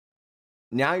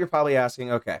 now you're probably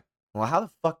asking, okay, well, how the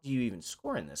fuck do you even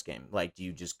score in this game? Like, do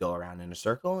you just go around in a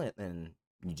circle and then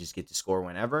you just get to score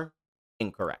whenever?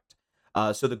 Incorrect.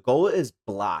 So the goal is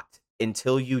blocked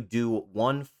until you do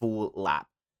one full lap.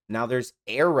 Now, there's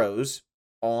arrows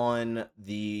on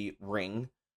the ring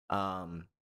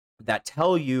that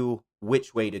tell you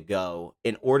which way to go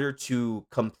in order to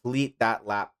complete that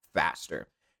lap faster.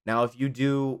 Now, if you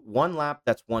do one lap,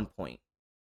 that's 1 point.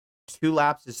 2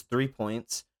 laps is 3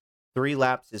 points. 3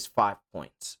 laps is 5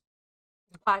 points.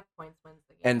 5 points wins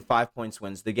the game. And 5 points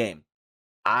wins the game.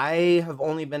 I have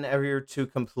only been able to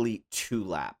complete 2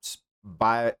 laps.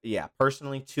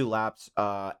 Personally 2 laps.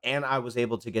 And I was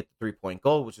able to get the 3-point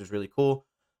goal, which was really cool.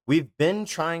 We've been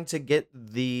trying to get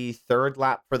the 3rd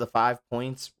lap for the 5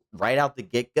 points right out the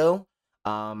get-go.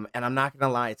 And I'm not going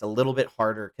to lie, it's a little bit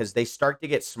harder because they start to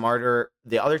get smarter.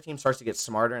 The other team starts to get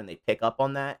smarter and they pick up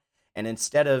on that. And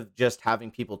instead of just having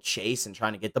people chase and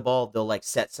trying to get the ball, they'll like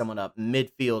set someone up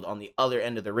midfield on the other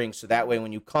end of the ring. So that way,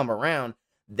 when you come around,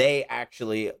 they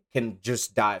actually can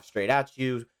just dive straight at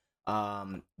you.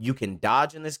 You can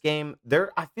dodge in this game.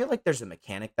 I feel like there's a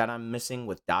mechanic that I'm missing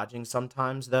with dodging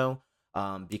sometimes, though.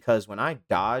 Because when I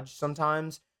dodge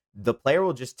sometimes, the player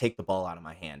will just take the ball out of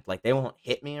my hand. Like, they won't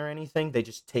hit me or anything. They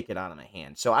just take it out of my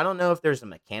hand. So I don't know if there's a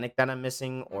mechanic that I'm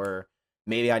missing, or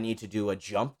maybe I need to do a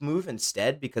jump move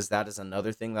instead, because that is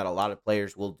another thing that a lot of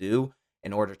players will do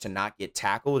in order to not get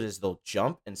tackled, is they'll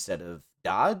jump instead of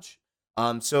dodge.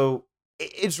 So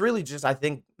it's really just, I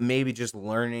think, maybe just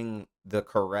learning the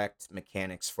correct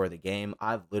mechanics for the game.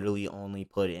 I've literally only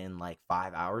put in like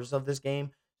 5 hours of this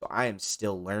game, so I am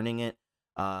still learning it.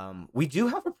 We do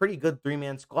have a pretty good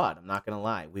 3-man squad. I'm not going to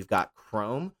lie. We've got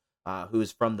Chrome, who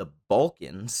is from the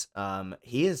Balkans.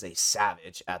 He is a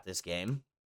savage at this game.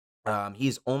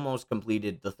 He's almost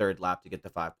completed the 3rd lap to get the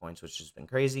 5 points, which has been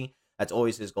crazy. That's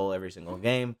always his goal every single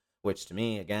game, which to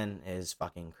me, again, is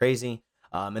fucking crazy.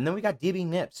 And then we got DB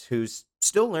Nips, who's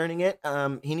still learning it.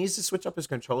 He needs to switch up his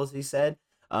controls, he said,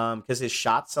 because his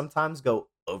shots sometimes go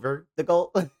over the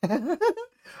goal. But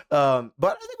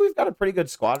I think we've got a pretty good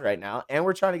squad right now, and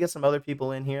we're trying to get some other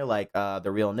people in here, like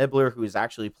the Real Nibbler, who is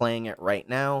actually playing it right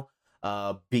now.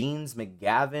 Beans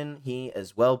McGavin, he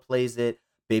as well plays it.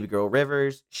 Baby Girl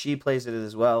Rivers, she plays it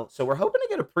as well. So we're hoping to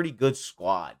get a pretty good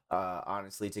squad,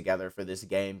 honestly, together for this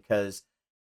game, because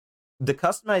the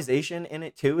customization in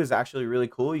it too is actually really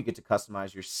cool. You get to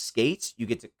customize your skates, you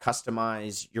get to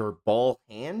customize your ball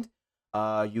hand,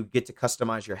 you get to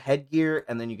customize your headgear,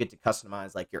 and then you get to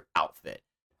customize like your outfit.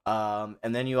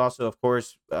 And then you also, of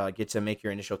course, get to make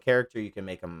your initial character. You can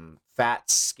make them fat,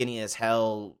 skinny as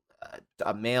hell,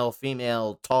 a male,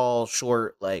 female, tall,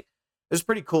 short. Like, it was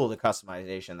pretty cool, the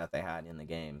customization that they had in the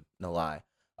game, no lie.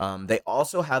 They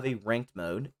also have a ranked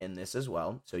mode in this as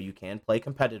well, so you can play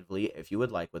competitively if you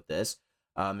would like with this.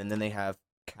 And then they have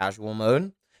casual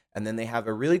mode, and then they have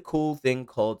a really cool thing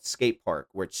called Skate Park,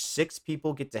 which 6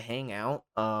 people get to hang out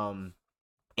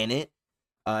in it.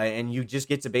 And you just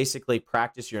get to basically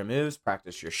practice your moves,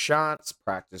 practice your shots,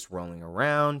 practice rolling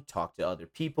around, talk to other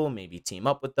people, maybe team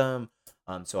up with them.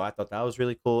 So I thought that was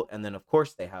really cool. And then, of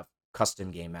course, they have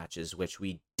custom game matches, which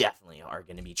we definitely are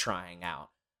going to be trying out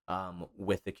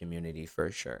with the community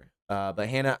for sure. But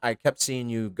Hannah, I kept seeing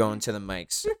you going to the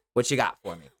mics. What you got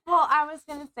for me? Well, I was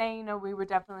going to say, we were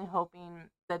definitely hoping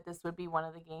that this would be one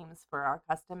of the games for our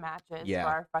custom matches, Yeah. for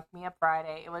our Fuck Me Up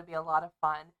Friday. It would be a lot of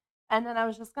fun. And then I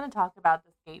was just going to talk about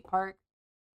the skate park.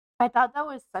 I thought that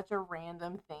was such a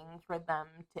random thing for them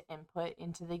to input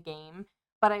into the game,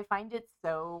 but I find it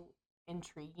so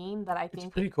intriguing that I It's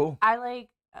think pretty cool. I like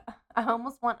I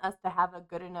almost want us to have a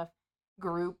good enough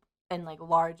group and like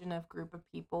large enough group of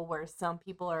people where some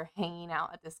people are hanging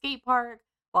out at the skate park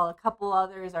while a couple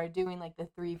others are doing like the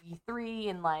 3v3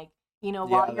 and like, while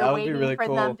Yeah, you're that would be waiting really for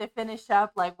them cool. to finish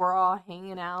up, like we're all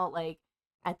hanging out like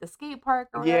at the skate park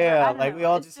or whatever. Yeah, I don't like we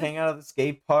know. all It's just just hang out at the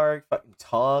skate park, fucking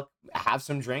talk, have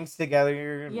some drinks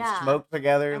together, yeah. smoke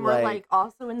together, And we're like like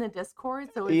also in the Discord,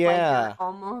 so it's like you're yeah.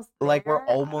 almost Like we're there.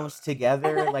 I almost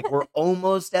together, don't like know. we're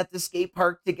almost at the skate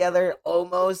park together,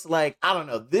 almost. Like I don't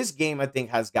know. This game I think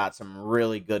has got some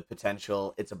really good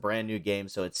potential. It's a brand new game,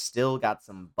 so it's still got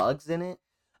some bugs in it.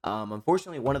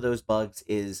 Unfortunately, one of those bugs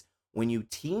is when you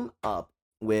team up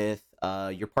with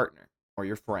your partner or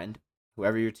your friend,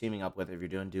 whoever you're teaming up with, if you're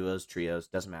doing duos, trios,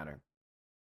 doesn't matter.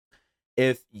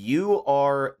 If you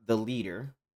are the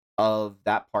leader of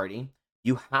that party,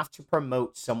 you have to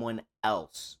promote someone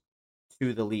else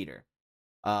to the leader.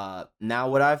 Now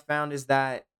what I've found is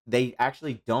that they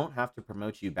actually don't have to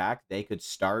promote you back. They could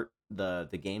start the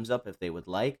games up if they would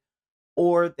like,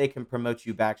 or they can promote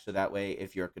you back so that way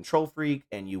if you're a control freak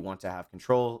and you want to have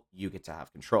control, you get to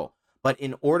have control. But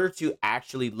in order to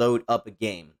actually load up a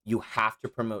game, you have to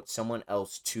promote someone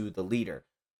else to the leader.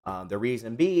 The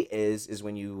reason B is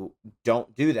when you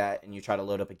don't do that and you try to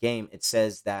load up a game, it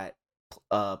says that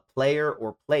player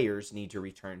or players need to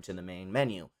return to the main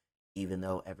menu, even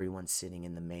though everyone's sitting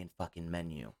in the main fucking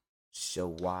menu. So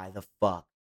why the fuck?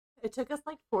 It took us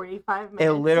like 45 It minutes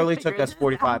to literally took figure us this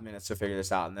 45 out. minutes to figure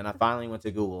this out. And then I finally went to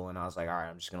Google and I was like, all right,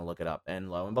 I'm just going to look it up. And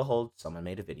lo and behold, someone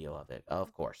made a video of it,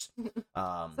 of course.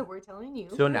 So we're telling you.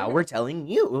 So now we're telling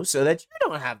you so that you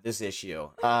don't have this issue.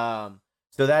 So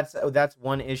that's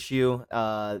one issue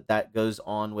that goes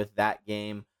on with that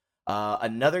game.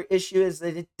 Another issue is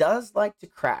that it does like to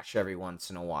crash every once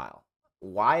in a while.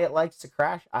 Why it likes to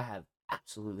crash, I have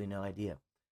absolutely no idea.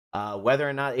 Whether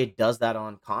or not it does that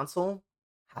on console,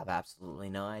 have absolutely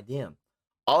no idea.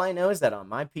 All I know is that on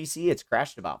my PC, it's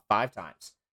crashed about 5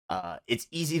 times. It's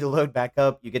easy to load back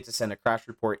up. You get to send a crash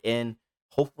report in.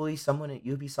 Hopefully, someone at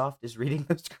Ubisoft is reading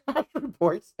those crash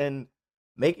reports and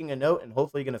making a note and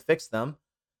hopefully going to fix them.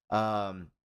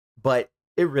 But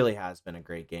it really has been a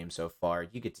great game so far.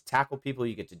 You get to tackle people,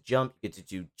 you get to jump, you get to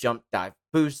do jump dive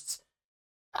boosts.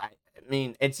 I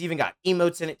mean, it's even got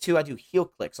emotes in it too. I do heel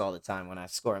clicks all the time when I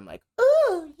score. I'm like,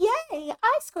 ooh, yay,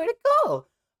 I scored a goal.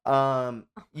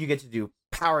 You get to do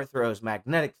power throws,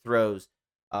 magnetic throws.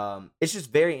 It's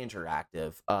just very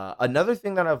interactive. Another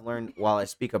thing that I've learned while I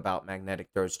speak about magnetic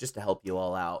throws, just to help you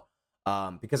all out,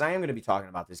 because I am going to be talking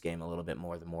about this game a little bit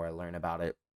more the more I learn about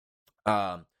it.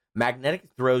 Magnetic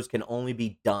throws can only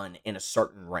be done in a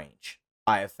certain range,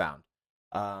 I have found.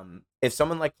 If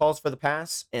someone like calls for the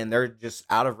pass and they're just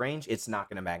out of range, it's not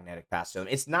going to magnetic pass to them.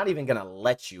 It's not even going to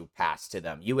let you pass to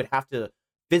them. You would have to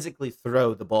physically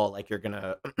throw the ball like you're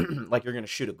gonna like you're gonna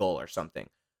shoot a goal or something.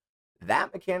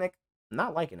 That mechanic,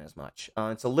 not liking as much.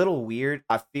 It's a little weird.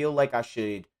 I feel like I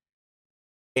should,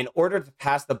 in order to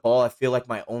pass the ball, I feel like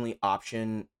my only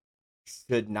option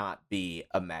should not be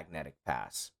a magnetic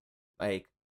pass. Like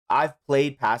I've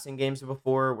played passing games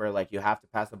before where like you have to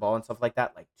pass the ball and stuff like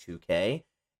that, like 2K,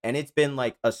 and it's been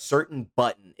like a certain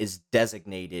button is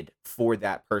designated for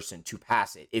that person to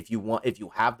pass it if you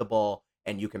have the ball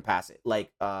and you can pass it.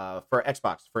 Like for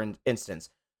Xbox, for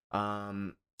instance,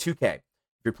 2K. If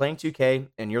you're playing 2K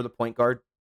and you're the point guard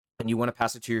and you want to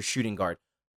pass it to your shooting guard,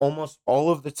 almost all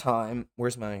of the time,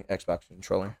 where's my Xbox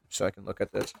controller so I can look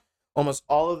at this? Almost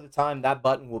all of the time, that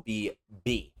button will be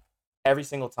B every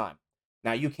single time.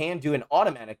 Now, you can do an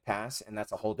automatic pass, and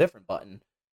that's a whole different button.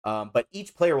 But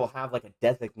each player will have like a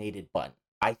designated button.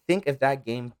 I think if that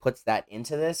game puts that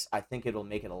into this, I think it'll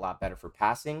make it a lot better for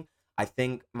passing. I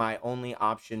think my only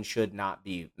option should not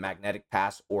be magnetic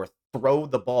pass or throw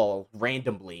the ball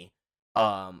randomly,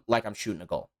 like I'm shooting a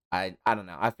goal. I don't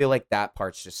know. I feel like that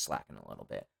part's just slacking a little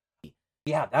bit.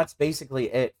 Yeah, that's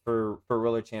basically it for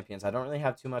Roller Champions. I don't really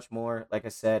have too much more. Like I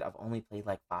said, I've only played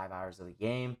like 5 hours of the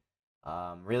game.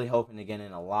 Really hoping to get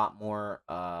in a lot more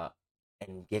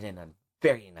and get in a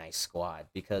very nice squad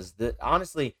because the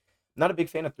honestly, I'm not a big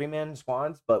fan of 3-man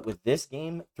squads, but with this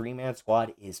game, 3-man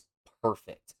squad is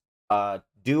perfect.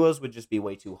 Duos would just be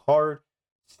way too hard.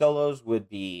 Solos would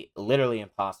be literally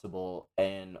impossible,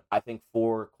 and I think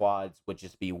 4 quads would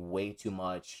just be way too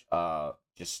much.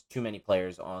 Just too many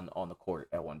players on the court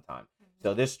at one time.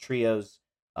 So this trios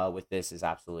with this is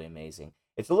absolutely amazing.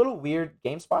 It's a little weird.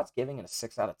 GameSpot's giving it a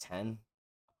 6 out of 10.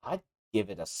 I'd give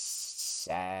it a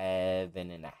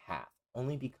 7.5,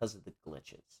 only because of the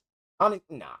glitches.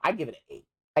 Nah, I'd give it an 8.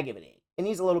 I give it 8. It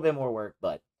needs a little bit more work,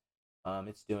 but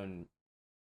it's doing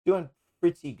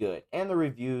pretty good. And the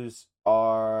reviews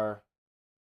are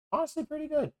honestly pretty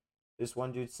good. This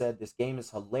one dude said this game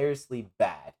is hilariously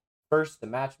bad. First, the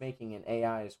matchmaking in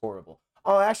AI is horrible.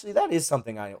 Oh, actually, that is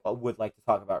something I would like to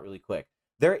talk about really quick.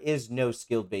 There is no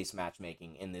skill based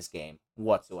matchmaking in this game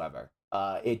whatsoever.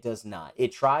 It does not.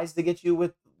 It tries to get you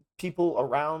with people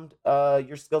around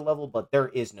your skill level, but there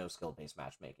is no skill based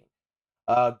matchmaking.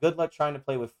 Good luck trying to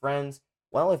play with friends.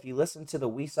 Well, if you listen to the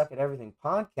We Suck at Everything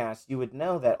podcast, you would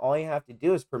know that all you have to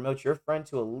do is promote your friend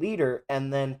to a leader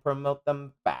and then promote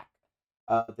them back.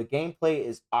 The gameplay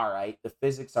is alright. The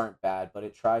physics aren't bad, but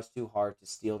it tries too hard to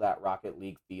steal that Rocket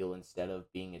League feel instead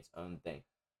of being its own thing.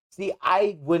 See,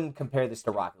 I wouldn't compare this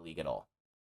to Rocket League at all.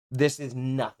 This is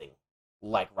nothing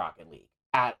like Rocket League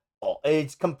at all.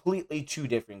 It's completely two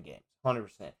different games,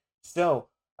 100%. So,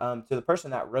 to the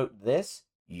person that wrote this,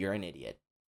 you're an idiot.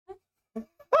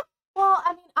 Well,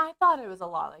 I mean, I thought it was a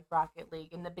lot like Rocket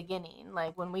League in the beginning.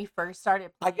 Like when we first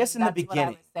started I guess playing, in the that's what I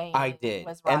beginning, was saying. I It did.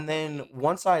 was And Rocket then League.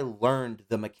 once I learned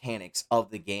the mechanics of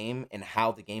the game and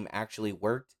how the game actually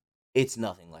worked, it's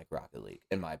nothing like Rocket League,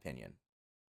 in my opinion.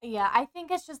 Yeah, I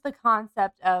think it's just the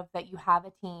concept of that you have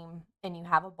a team and you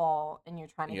have a ball and you're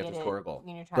trying And to you have get to it score a goal.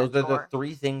 and you're trying Those to are the score.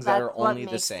 three things that That's are what only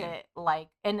the makes same. it like,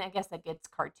 and I guess it gets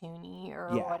cartoony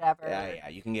or Yeah, whatever.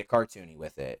 you can get cartoony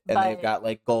with it. And they've But got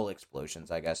like goal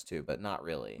explosions, I guess, too, but not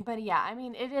really. but yeah, I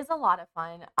mean, it is a lot of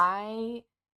fun. I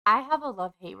have a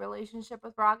love-hate relationship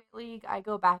with Rocket League. I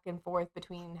go back and forth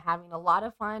between having a lot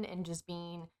of fun and just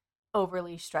being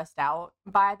overly stressed out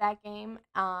by that game.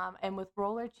 And with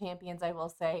Roller Champions, I will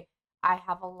say I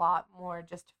have a lot more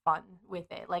just fun with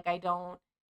it. Like I don't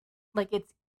like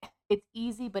it's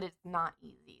easy, but it's not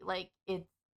easy. Like it's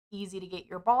easy to get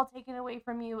your ball taken away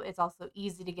from you. It's also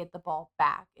easy to get the ball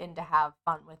back and to have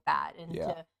fun with that and Yeah.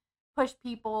 to push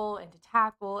people and to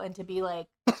tackle and to be like,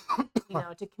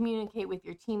 to communicate with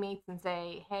your teammates and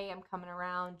say, "Hey, I'm coming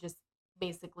around." Just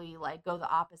basically like go the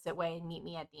opposite way and meet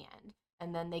me at the end.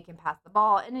 And then they can pass the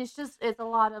ball. And it's a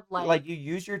lot of Like you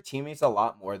use your teammates a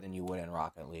lot more than you would in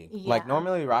Rocket League. Like yeah.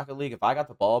 normally Rocket League, if I got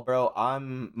the ball, bro,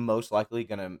 I'm most likely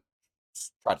gonna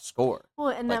try to score. Well,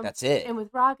 and Like then that's it. and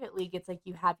with Rocket League, it's like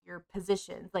you have your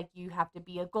positions. Like you have to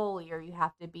be a goalie, or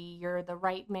you're the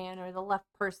right man or the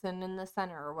left person in the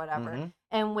center or whatever. Mhm.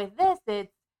 And with this,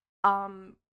 it's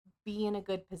be in a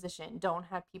good position. Don't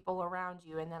have people around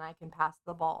you, and then I can pass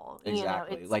the ball.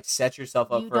 Exactly. It's Like set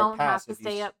yourself up you for a don't have pass to if you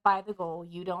stay up by the goal.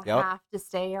 You don't Yep. have to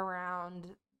stay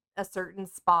around a certain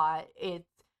spot.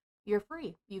 You're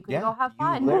free. You can go Yeah, have you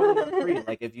fun. literally are free.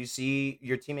 Like if you see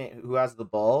your teammate who has the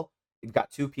ball, you've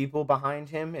got two people behind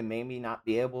him and maybe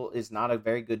is not a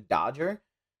very good dodger,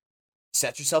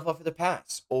 set yourself up for the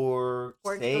pass. Or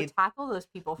Or to say go tackle those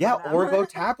people for yeah, them. or go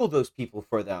tackle those people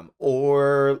for them.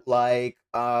 Or like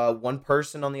one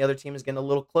person on the other team is getting a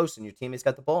little close and your teammate's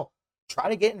got the ball. Try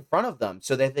to get in front of them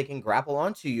so that they can grapple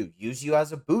onto you, use you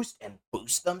as a boost, and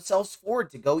boost themselves forward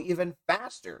to go even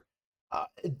faster.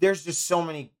 There's just so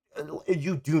many.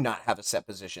 You do not have a set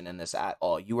position in this at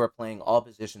all. You are playing all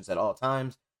positions at all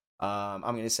times. I'm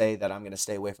going to say that I'm going to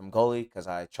stay away from goalie because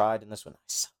I tried in this one. I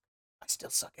suck. I still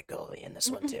suck at goalie in this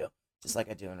one too, just like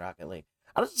I do in Rocket League.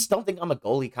 I just don't think I'm a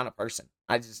goalie kind of person.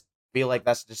 I just feel like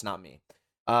that's just not me.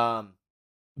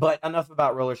 But enough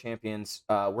about Roller Champions.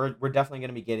 We're definitely going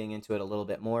to be getting into it a little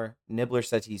bit more. Nibbler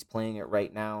says he's playing it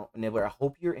right now. Nibbler, I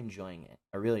hope you're enjoying it.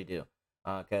 I really do.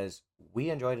 Because we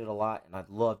enjoyed it a lot, and I'd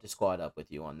love to squad up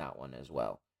with you on that one as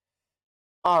well.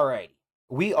 Alrighty.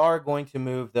 We are going to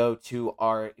move, though, to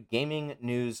our gaming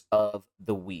news of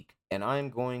the week. And I'm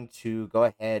going to go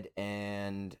ahead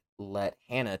and let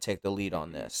Hannah take the lead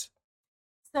on this.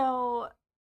 So,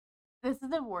 this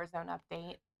is a Warzone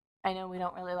update. I know we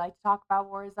don't really like to talk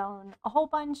about Warzone a whole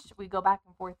bunch. We go back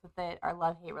and forth with it, our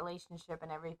love-hate relationship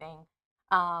and everything.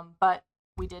 But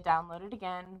we did download it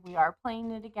again. We are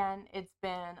playing it again. It's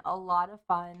been a lot of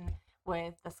fun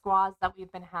with the squads that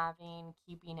we've been having,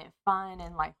 keeping it fun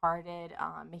and lighthearted,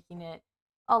 making it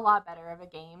a lot better of a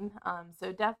game.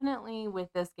 So definitely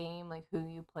with this game, like who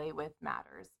you play with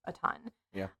matters a ton.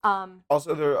 Yeah.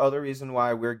 Also, the other reason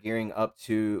why we're gearing up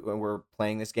to when we're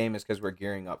playing this game is because we're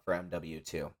gearing up for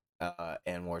MW2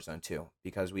 and Warzone 2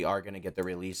 because we are going to get the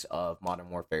release of Modern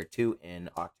Warfare 2 in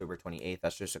October 28th.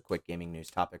 That's just a quick gaming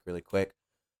news topic really quick.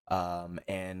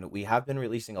 And we have been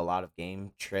releasing a lot of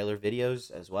game trailer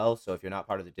videos as well. So if you're not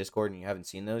part of the Discord and you haven't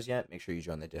seen those yet, make sure you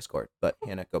join the Discord. But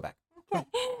Hannah, go back. Okay.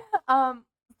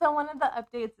 So one of the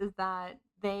updates is that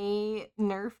they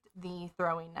nerfed the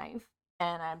throwing knife.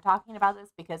 And I'm talking about this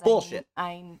because Bullshit.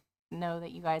 I know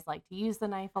that you guys like to use the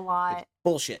knife a lot. It's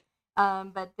bullshit.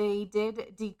 But they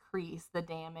did decrease the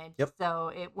damage, Yep. so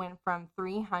it went from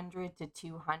 300 to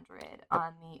 200 Yep.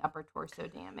 on the upper torso I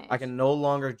damage. can no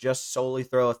longer just solely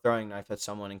throw a throwing knife at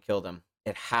someone and kill them.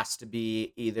 It has to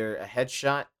be either a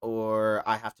headshot or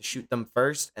I have to shoot them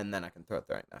first and then I can throw a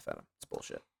throwing knife at them. It's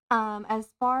bullshit.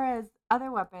 As far as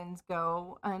other weapons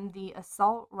go, the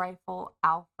assault rifle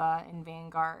alpha in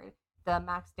Vanguard, the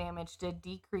max damage did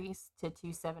decrease to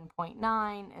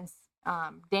 27.9, and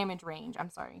damage range,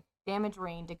 damage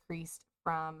range decreased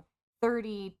from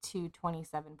 30 to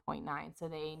 27.9. So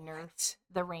they nerfed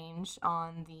the range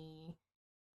on the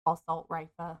assault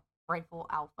rifle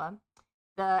alpha.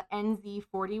 The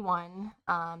NZ41,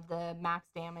 the max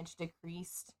damage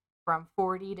decreased from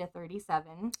 40 to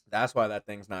 37. That's why that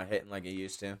thing's not hitting like it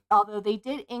used to. Although they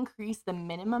did increase the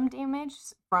minimum damage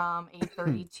from a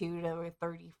 32 to a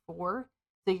 34.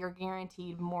 So you're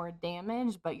guaranteed more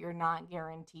damage, but you're not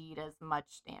guaranteed as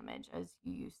much damage as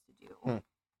you used to do.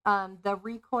 The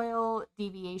recoil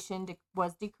deviation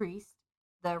was decreased.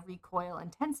 The recoil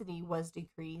intensity was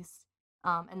decreased.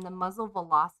 And the muzzle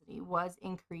velocity was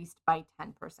increased by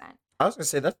 10%. I was gonna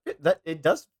say that it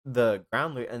does. The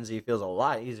ground loot NZ feels a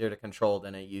lot easier to control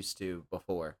than it used to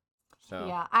before. So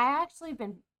Yeah, I actually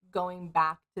been going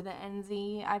back to the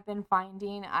NZ. I've been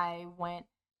finding I went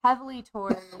heavily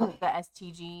towards the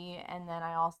STG, and then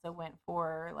I also went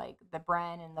for like the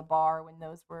Bren and the Bar when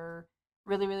those were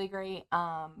really really great.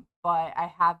 But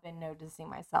I have been noticing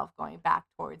myself going back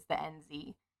towards the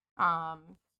NZ.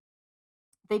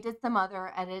 They did some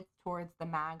other edits towards the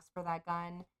mags for that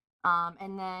gun.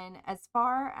 And then as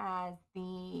far as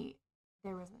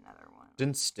there was another one.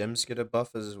 didn't Stims get a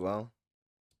buff as well?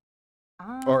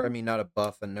 Or I mean, not a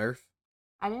buff, a nerf.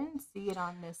 I didn't see it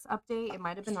on this update. It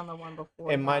might have been on the one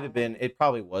before. It might have been. It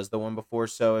probably was the one before.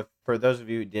 So, if for those of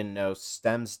you who didn't know,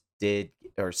 Stims did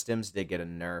get a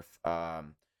nerf.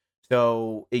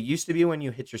 So it used to be when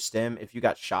you hit your stim, if you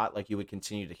got shot, like you would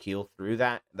continue to heal through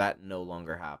that. That no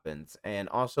longer happens. And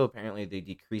also, apparently, they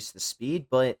decreased the speed,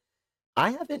 but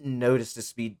I haven't noticed the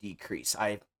speed decrease.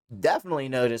 I definitely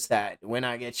noticed that when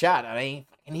I get shot, I ain't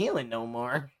fucking healing no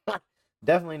more.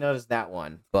 Definitely noticed that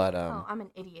one, but Oh, I'm an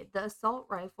idiot. The assault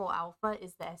rifle alpha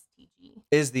is the STG.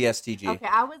 is the STG. Okay,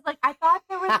 I was like, I thought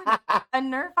there was a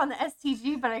nerf on the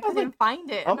STG, but I couldn't find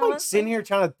it. I'm like sitting here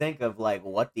trying to think of like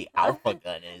what the alpha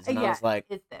gun is, and I was like,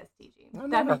 it's the STG. I've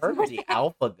never heard of the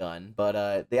alpha gun,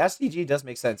 but the STG does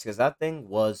make sense because that thing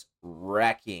was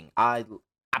wrecking. I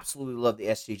absolutely love the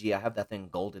STG. I have that thing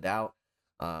golded out.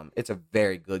 It's a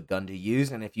very good gun to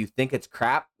use, and if you think it's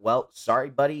crap, well,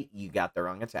 sorry, buddy, you got the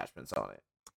wrong attachments on it.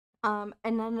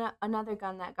 And then another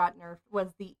gun that got nerfed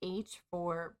was the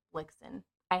H4 Blixen.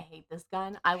 I hate this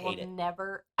gun. I will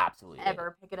never, absolutely,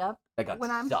 ever pick it up when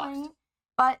I'm playing.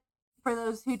 But for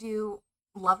those who do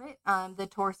love it, the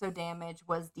torso damage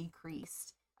was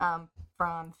decreased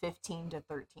from 15 to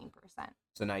 13%.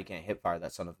 So now you can't hip fire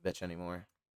that son of a bitch anymore.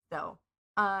 So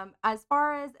as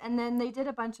far as, and then they did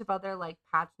a bunch of other like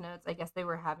patch notes. I guess they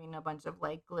were having a bunch of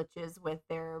like glitches with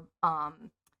their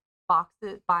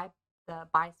boxes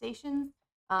buy stations.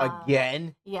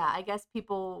 Again? Yeah, I guess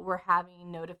people were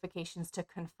having notifications to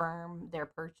confirm their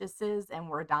purchases and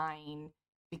were dying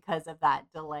because of that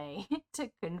delay to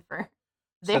confirm.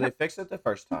 So they fixed it the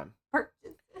first time.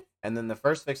 Purchases. And then the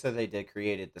first fix that they did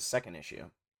created the second issue.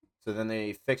 So then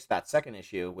they fixed that second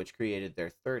issue, which created their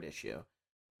third issue.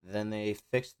 Then they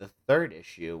fixed the third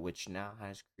issue, which now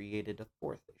has created a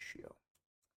fourth issue.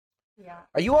 Yeah.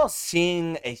 Are you all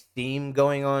seeing a theme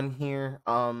going on here?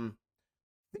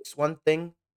 Fix one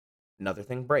thing, another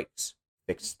thing breaks.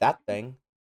 Fix that thing,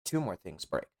 two more things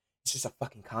break. It's just a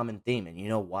fucking common theme. And you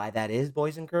know why that is,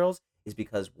 boys and girls? Is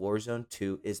because Warzone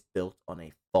 2 is built on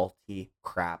a faulty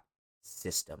crap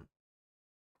system.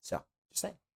 So, just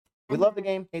saying. We love the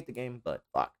game, hate the game, but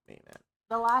fuck me, man.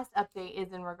 The last update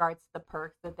is in regards to the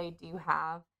perks that they do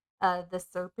have. The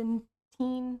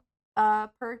Serpentine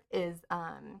perk is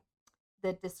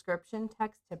the description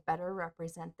text to better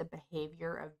represent the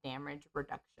behavior of damage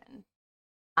reduction.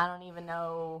 I don't even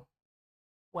know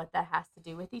what that has to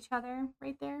do with each other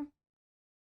right there.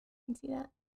 You see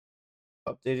that?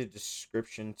 Updated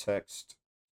description text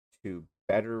to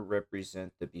better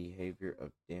represent the behavior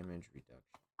of damage reduction.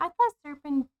 I thought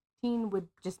Serpentine would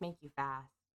just make you fast.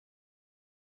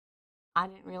 I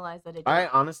didn't realize that it did. I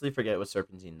honestly forget what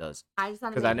Serpentine does. I just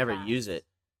because I never use it.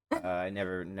 I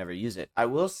never use it. I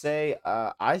will say,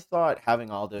 I thought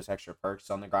having all those extra perks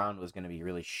on the ground was going to be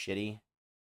really shitty.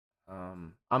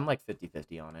 I'm like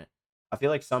 50-50 on it. I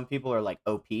feel like some people are like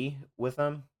OP with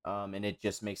them, and it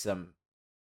just makes them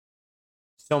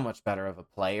so much better of a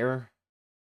player.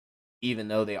 even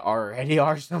though they already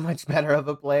are so much better of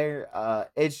a player.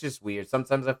 It's just weird.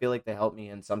 Sometimes I feel like they help me,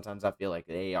 and sometimes I feel like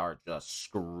they are just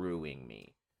screwing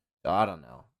me. So I don't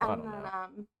know. I And don't then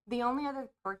know. the only other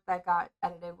perk that got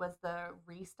edited was the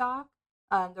restock.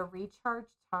 The recharge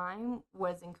time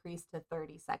was increased to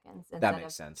 30 seconds That instead makes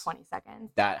of sense. 20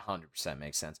 seconds. That 100%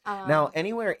 makes sense. Now, Um,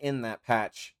 anywhere in that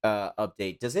patch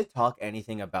update, does it talk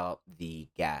anything about the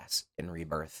gas in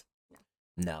Rebirth? no.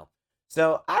 No.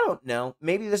 So I don't know.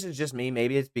 Maybe this is just me.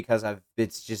 Maybe it's because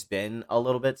it's just been a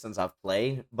little bit since I've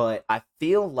played, but I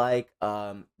feel like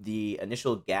the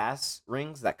initial gas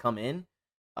rings that come in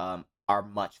are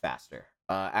much faster.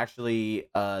 Actually,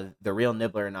 the real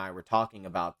Nibbler and I were talking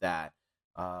about that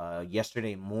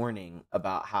yesterday morning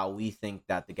about how we think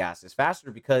that the gas is faster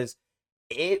because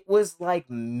it was like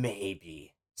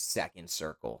maybe second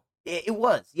circle. It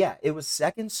was, yeah, it was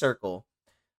second circle.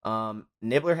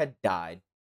 Nibbler had died,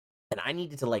 and I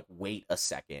needed to like wait a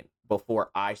second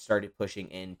before I started pushing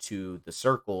into the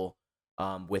circle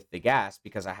with the gas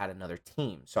because I had another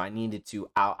team. So I needed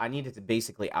to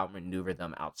basically outmaneuver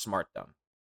them, outsmart them.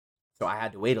 So I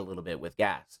had to wait a little bit with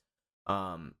gas.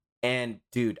 And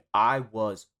dude, I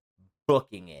was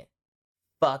booking it,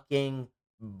 fucking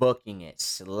booking it,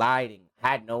 sliding,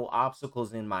 had no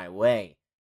obstacles in my way.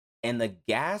 And the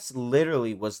gas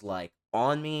literally was like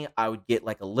on me. I would get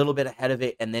like a little bit ahead of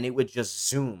it, and then it would just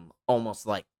zoom almost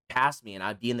like past me, and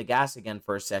I'd be in the gas again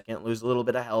for a second, lose a little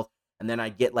bit of health, and then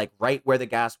I'd get like right where the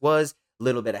gas was, a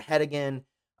little bit ahead again,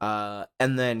 and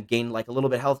then gain like a little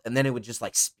bit of health, and then it would just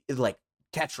like like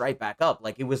catch right back up.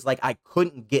 Like it was like I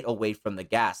couldn't get away from the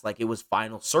gas, like it was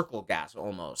final circle gas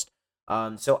almost.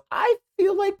 So I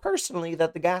feel like personally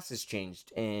that the gas has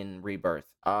changed in Rebirth.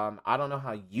 I don't know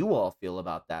how you all feel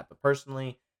about that, but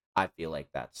personally, I feel like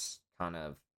that's kind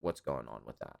of what's going on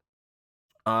with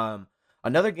that.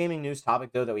 Another gaming news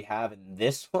topic though that we have, and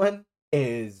this one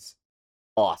is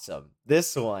awesome.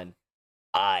 This one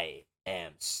I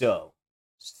am so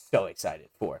excited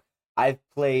for. I've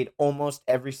played almost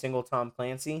every single Tom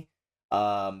Clancy.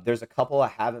 There's a couple I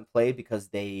haven't played because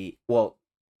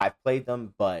I've played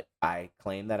them, but I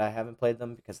claim that I haven't played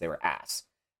them because they were ass.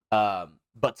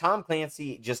 But Tom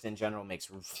Clancy, just in general, makes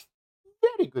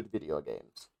very good video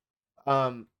games.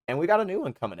 And we got a new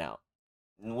one coming out.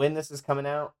 And when this is coming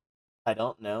out, I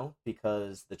don't know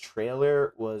because the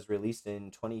trailer was released in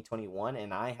 2021,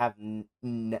 and I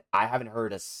haven't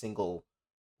heard a single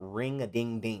ring a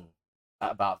ding ding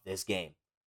about this game.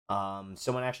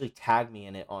 Someone actually tagged me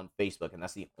in it on Facebook, and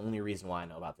that's the only reason why I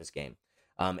know about this game.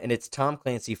 And it's Tom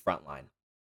Clancy Frontline,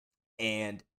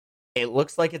 and it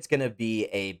looks like it's gonna be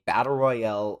a battle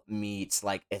royale meets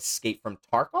like Escape from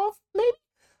Tarkov,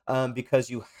 maybe. Because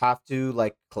you have to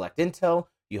like collect intel,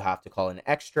 you have to call an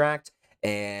extract,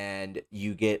 and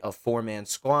you get a 4-man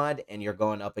squad, and you're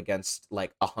going up against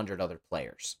like 100 other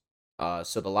players.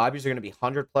 So the lobbies are gonna be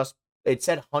 100 plus. It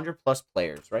said 100 plus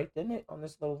players, right? Didn't it on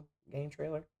this little game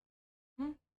trailer?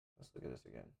 Hmm. Let's look at this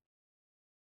again.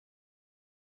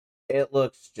 It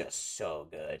looks just so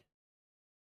good.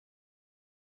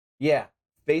 Yeah,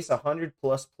 face 100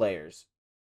 plus players.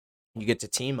 You get to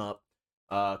team up,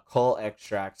 call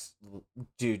extracts.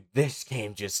 Dude, this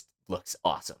game just looks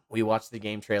awesome. We watched the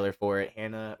game trailer for it.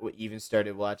 Hannah even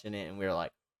started watching it, and we were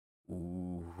like,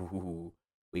 ooh,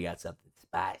 we got something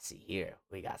spicy here.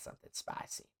 We got something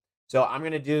spicy. So I'm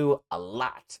going to do a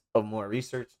lot of more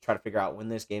research to try to figure out when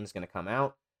this game is going to come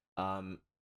out. Um,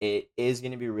 it is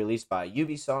going to be released by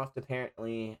Ubisoft,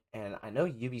 apparently. And I know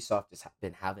Ubisoft has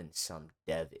been having some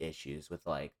dev issues with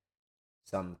like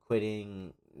some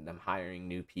quitting, them hiring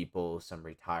new people, some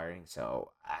retiring.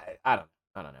 So I don't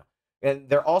know. And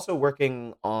they're also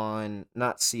working on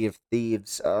not Sea of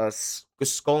Thieves,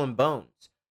 Skull and Bones,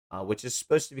 which is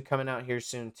supposed to be coming out here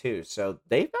soon too. So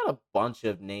they've got a bunch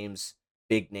of names,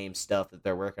 big name stuff that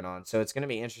they're working on. So it's going to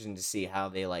be interesting to see how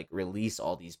they like release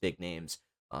all these big names,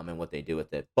 and what they do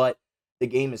with it. But the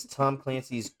game is Tom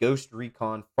Clancy's Ghost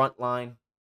Recon Frontline.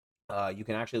 You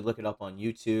can actually look it up on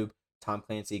YouTube. Tom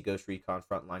Clancy Ghost Recon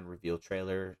Frontline reveal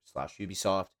trailer /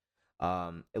 Ubisoft.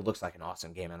 It looks like an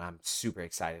awesome game, and I'm super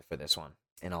excited for this one.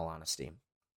 In all honesty,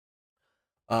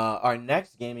 our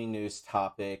next gaming news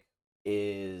topic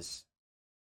is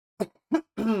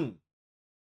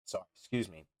sorry, excuse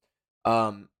me.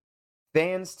 Um,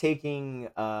 Fans taking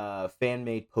fan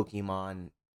made Pokemon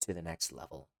to the next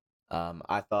level.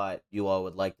 I thought you all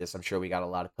would like this. I'm sure we got a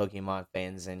lot of Pokemon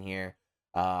fans in here.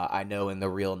 I know in the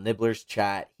real Nibblers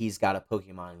chat, he's got a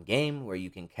Pokemon game where you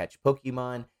can catch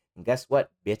Pokemon. And guess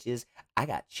what, bitches? I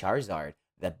got Charizard,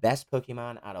 the best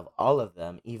Pokemon out of all of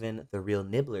them. Even the real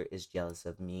Nibbler is jealous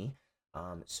of me.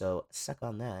 So suck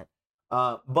on that.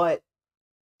 But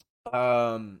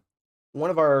Um, one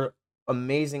of our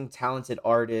amazing, talented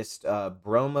artists,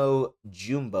 Bromo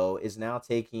Jumbo, is now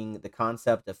taking the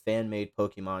concept of fan made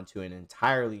Pokemon to an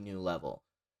entirely new level.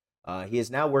 He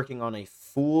is now working on a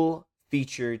full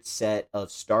featured set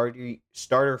of starter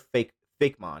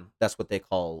Fakemon. That's what they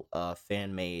call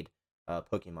fan made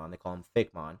Pokemon. They call them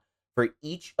Fakemon for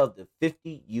each of the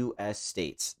 50 U.S.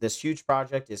 states. This huge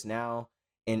project is now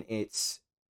in its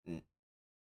n-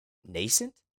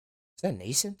 nascent. Is that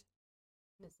nascent?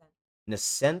 Listen.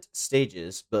 Nascent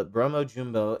stages, but Bromo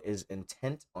Jumbo is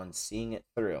intent on seeing it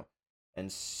through. And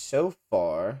so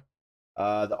far,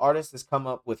 the artist has come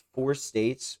up with 4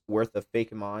 states worth of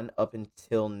Fakemon up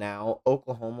until now: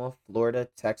 Oklahoma, Florida,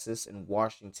 Texas, and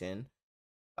Washington.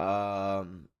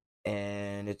 Um,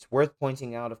 and it's worth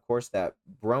pointing out, of course, that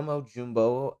Bromo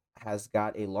Jumbo has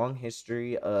got a long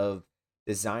history of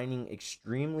designing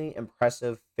extremely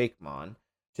impressive Fakemon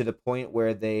to the point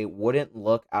where they wouldn't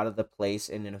look out of the place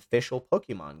in an official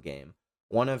Pokemon game.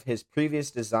 One of his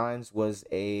previous designs was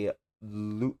a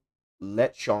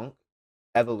Lechonk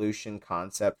evolution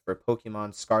concept for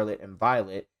Pokemon Scarlet and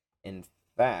Violet. In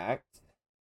fact,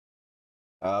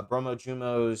 Bromo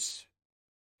Jumbo's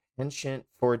penchant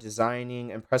for designing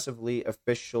impressively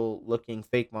official looking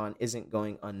Fakemon isn't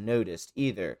going unnoticed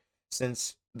either,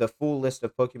 since the full list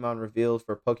of Pokemon revealed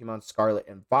for Pokemon Scarlet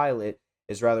and Violet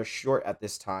is rather short at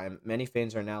this time. Many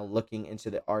fans are now looking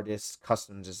into the artist's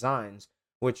custom designs,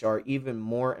 which are even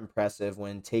more impressive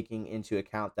when taking into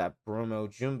account that Bromo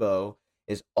Jumbo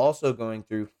is also going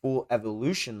through full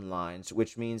evolution lines,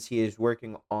 which means he is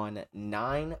working on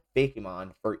 9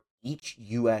 Fakemon for each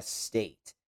US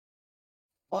state.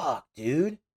 Fuck,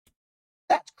 dude.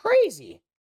 That's crazy.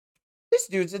 This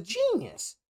dude's a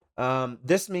genius.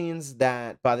 This means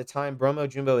that by the time Bromo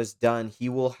Jumbo is done, he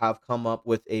will have come up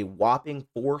with a whopping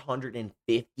 450 I was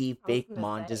gonna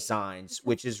Fakemon say. designs,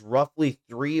 which is roughly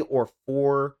 3 or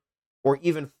 4 or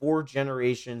even 4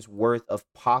 generations worth of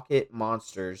pocket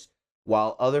monsters.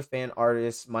 While other fan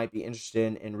artists might be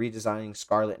interested in redesigning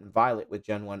Scarlet and Violet with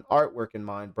Gen 1 artwork in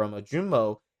mind, Bromo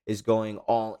Jumbo is going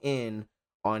all in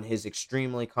on his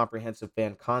extremely comprehensive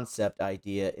fan concept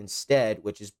idea instead,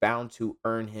 which is bound to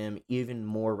earn him even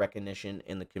more recognition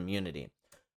in the community.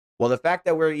 Well, the fact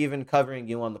that we're even covering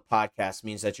you on the podcast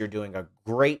means that you're doing a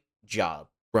great job,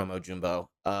 Bromo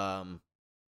Jumbo.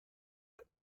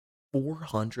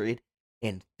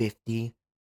 450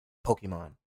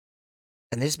 Pokemon.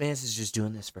 And this man is just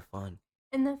doing this for fun.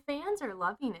 And the fans are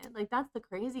loving it. Like that's the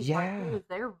crazy part too, Yeah. is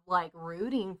they're like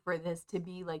rooting for this to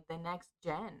be like the next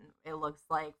gen, it looks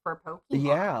like, for Pokemon.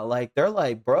 Yeah, like they're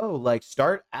like, bro, like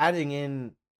start adding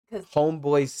in Because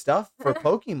homeboy stuff for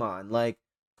Pokemon. Like,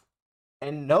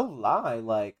 and no lie,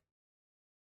 like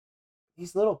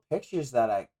these little pictures that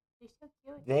I they're so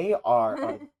cute. they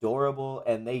are adorable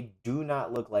and they do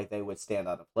not look like they would stand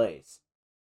out of place.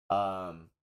 Um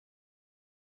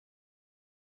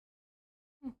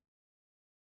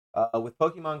with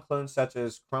Pokemon clones such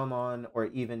as Chromon or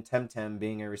even Temtem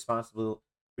being a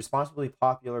responsibly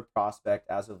popular prospect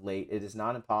as of late, it is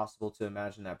not impossible to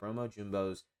imagine that Bromo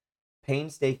Jumbo's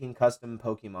painstaking custom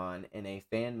Pokemon in a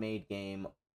fan made game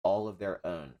all of their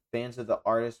own. Fans of the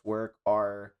artist's work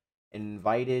are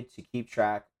invited to keep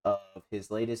track of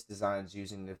his latest designs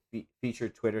using the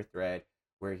featured Twitter thread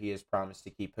where he has promised to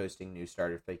keep posting new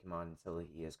starter Pokemon until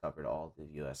he has covered all the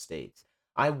US states.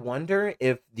 I wonder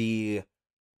if the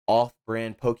off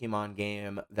brand Pokemon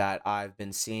game that I've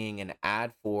been seeing an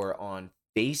ad for on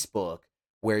Facebook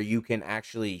where you can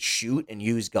actually shoot and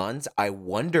use guns. I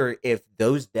wonder if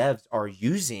those devs are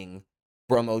using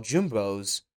Bromo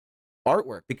Jumbo's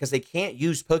artwork because they can't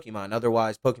use Pokemon,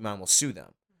 otherwise Pokemon will sue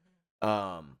them.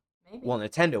 Maybe. Well,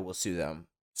 Nintendo will sue them.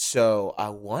 So I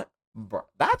want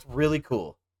that's really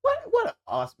cool. What an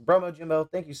awesome Bromo Jumbo.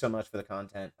 Thank you so much for the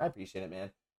content. I appreciate it,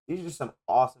 man. These are just some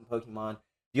awesome Pokemon.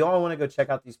 If you all want to go check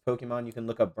out these Pokemon, you can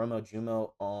look up Bromo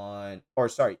Jumbo on, or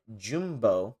sorry,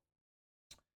 Jumbo.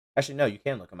 Actually, no, you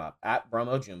can look him up at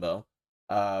Bromo Jumbo.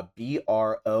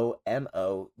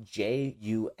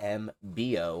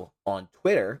 BROMOJUMBO on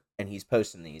Twitter, and he's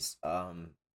posting these.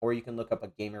 Or you can look up a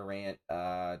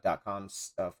gamerrant.com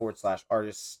 /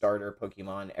 artist starter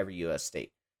Pokemon every US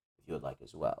state if you would like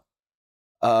as well.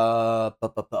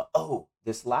 Oh,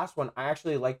 this last one, I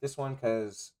actually like this one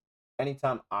because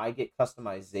anytime I get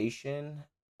customization,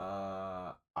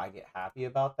 I get happy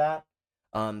about that.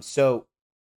 So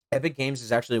Epic Games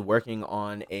is actually working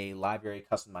on a library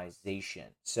customization.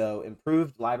 So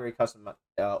improved library custom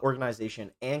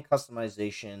organization and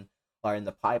customization are in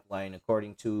the pipeline,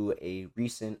 according to a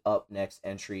recent Up Next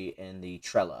entry in the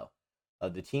Trello.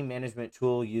 The team management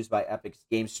tool used by Epic's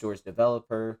Game Store's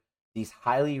developer These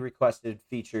highly requested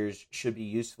features should be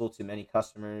useful to many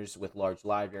customers with large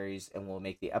libraries and will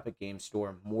make the Epic Games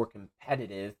Store more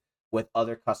competitive with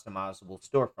other customizable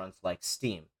storefronts like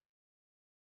Steam.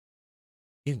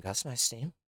 You can customize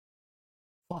Steam?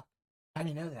 Fuck. I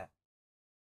didn't know that.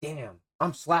 Damn.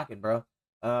 I'm slacking, bro.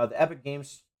 The Epic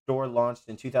Games Store launched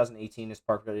in 2018 as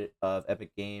part of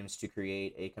Epic Games to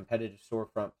create a competitive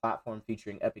storefront platform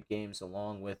featuring Epic Games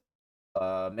along with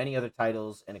many other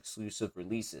titles and exclusive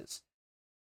releases.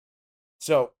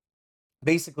 So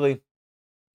basically,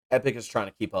 Epic is trying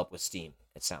to keep up with Steam,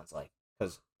 it sounds like.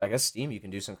 Because I guess Steam, you can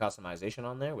do some customization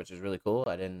on there, which is really cool.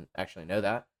 I didn't actually know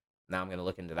that. Now I'm going to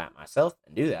look into that myself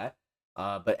and do that.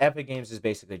 But Epic Games is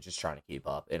basically just trying to keep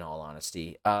up, in all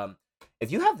honesty.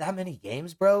 If you have that many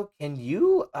games, bro, can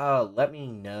you let me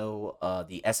know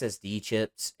the SSD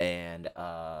chips and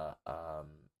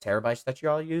terabytes that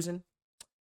you're all using?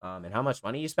 And how much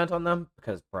money you spent on them?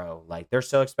 Because, bro, like, they're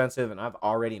so expensive, and I've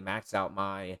already maxed out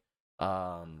my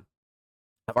um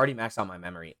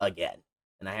memory again,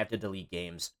 and I have to delete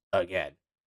games again.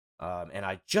 And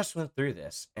I just went through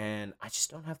this, and I just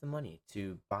don't have the money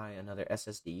to buy another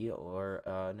SSD or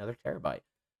another terabyte.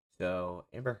 So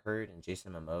Amber Heard and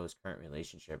Jason Momoa's current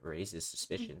relationship raises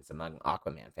suspicions among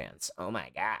Aquaman fans. Oh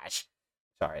my gosh.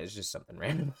 Sorry, it's just something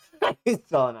random. I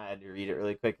saw and I had to read it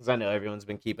really quick because I know everyone's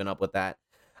been keeping up with that.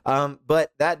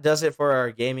 But that does it for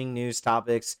our gaming news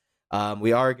topics.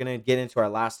 We are going to get into our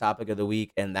last topic of the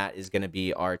week, and that is going to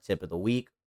be our tip of the week.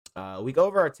 We go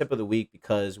over our tip of the week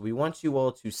because we want you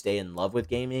all to stay in love with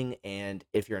gaming, and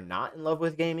if you're not in love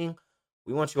with gaming,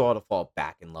 we want you all to fall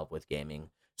back in love with gaming.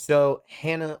 So,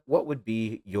 Hannah, what would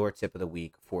be your tip of the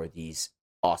week for these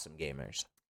awesome gamers?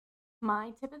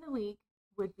 My tip of the week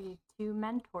would be to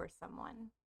mentor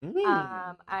someone.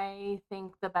 Mm. I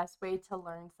think the best way to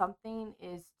learn something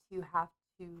is to have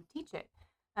to teach it.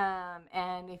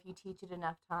 And if you teach it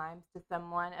enough times to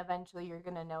someone, eventually you're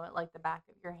going to know it like the back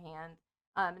of your hand.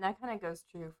 And that kind of goes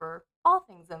true for all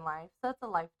things in life. So that's a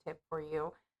life tip for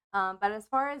you. But as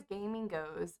far as gaming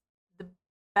goes, the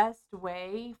best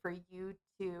way for you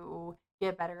to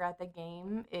get better at the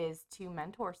game is to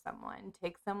mentor someone,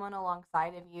 take someone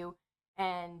alongside of you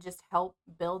and just help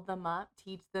build them up,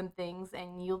 teach them things,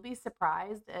 and you'll be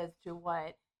surprised as to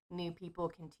what new people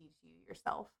can teach you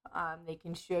yourself. They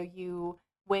can show you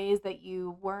ways that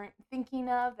you weren't thinking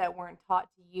of, that weren't taught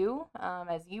to you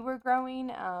as you were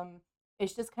growing.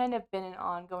 It's just kind of been an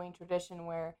ongoing tradition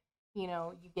where,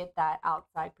 you get that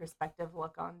outside perspective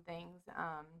look on things.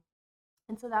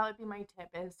 And so that would be my tip,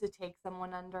 is to take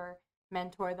someone under,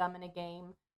 mentor them in a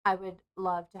game. I would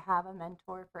love to have a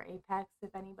mentor for Apex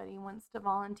if anybody wants to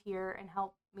volunteer and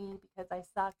help me because I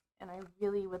suck and I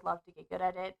really would love to get good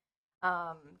at it.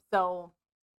 Um, so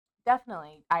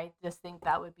definitely, I just think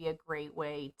that would be a great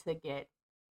way to get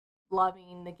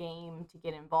loving the game, to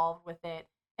get involved with it,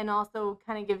 and also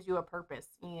kind of gives you a purpose,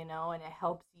 and it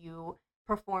helps you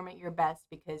perform at your best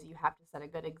because you have to set a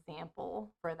good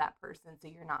example for that person so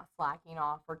you're not slacking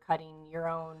off or cutting your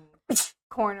own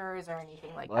corners or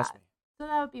anything like Bless that. me. So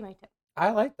that would be my tip.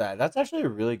 I like that. That's actually a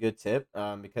really good tip.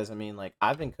 Because I mean, like,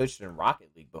 I've been coached in Rocket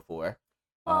League before.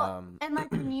 Well, and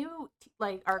like when you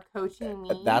like are coaching me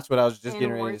That's what I was just in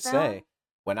getting ready to Warzone, say.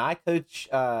 When I coach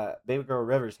Baby Girl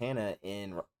Rivers Hannah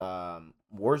in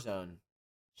Warzone,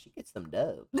 she gets them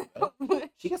dubs, bro.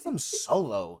 She gets some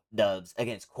solo dubs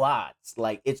against quads.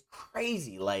 Like, it's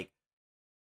crazy. Like,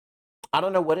 I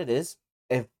don't know what it is.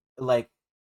 If like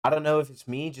I don't know if it's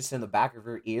me just in the back of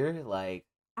her ear, like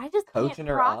I just can't coaching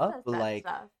her up, process that like,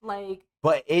 stuff. Like,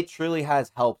 but it truly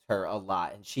has helped her a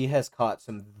lot, and she has caught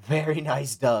some very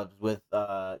nice dubs with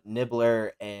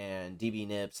Nibbler and DB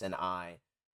Nips and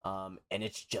and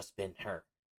it's just been her.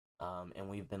 And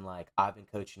we've been like, I've been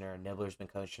coaching her, Nibbler's been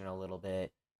coaching her a little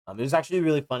bit. It was actually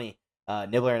really funny.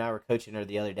 Nibbler and I were coaching her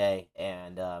the other day,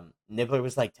 and Nibbler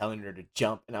was like telling her to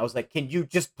jump, and I was like, "Can you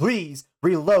just please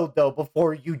reload though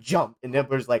before you jump?" And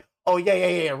Nibbler's like, "Oh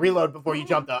yeah, reload before you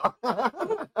jump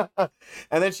though."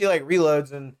 And then she like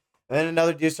reloads, and then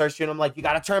another dude starts shooting. I'm like, "You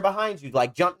gotta turn behind you,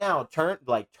 like jump now,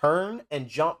 turn and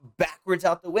jump backwards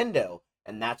out the window."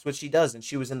 And that's what she does, and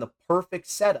she was in the perfect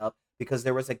setup because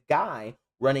there was a guy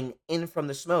running in from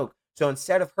the smoke. So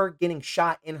instead of her getting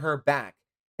shot in her back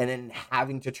and then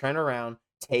having to turn around,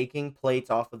 taking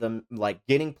plates off of them, like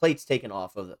getting plates taken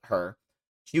off of her,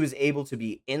 she was able to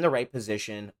be in the right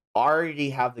position,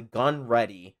 already have the gun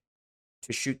ready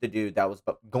to shoot the dude that was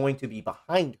going to be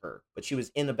behind her, but she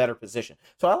was in a better position.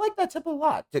 So I like that tip a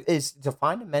lot. Is to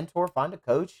find a mentor, find a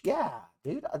coach. Yeah,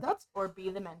 dude, that's or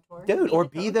be the mentor. dude, Be or the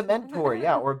be the coach. mentor.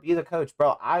 Yeah, or be the coach,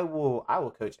 bro. I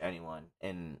will coach anyone,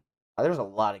 and there's a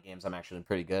lot of games I'm actually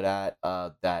pretty good at.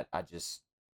 That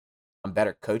I'm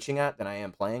better coaching at than I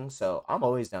am playing. So I'm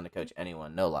always down to coach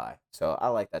anyone, no lie. So I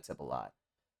like that tip a lot.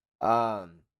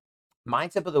 Um, my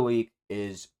tip of the week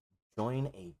is join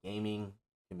a gaming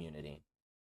community.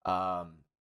 Um,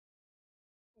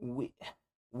 we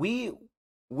we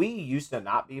we used to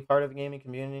not be part of a gaming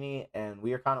community, and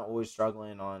we are kind of always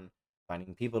struggling on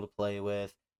finding people to play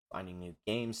with, finding new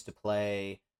games to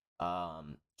play,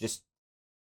 just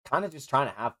kind of just trying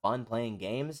to have fun playing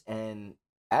games. And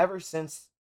ever since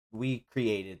we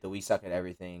created the We Suck at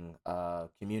Everything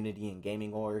community and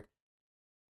gaming org,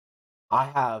 I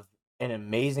have an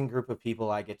amazing group of people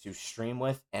I get to stream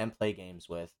with and play games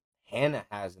with. Hannah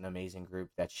has an amazing group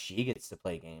that she gets to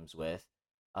play games with.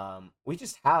 We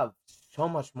just have so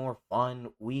much more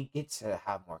fun. We get to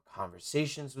have more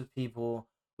conversations with people.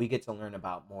 We get to learn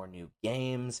about more new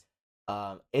games.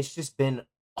 It's just been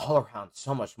all around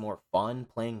so much more fun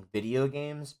playing video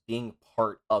games, being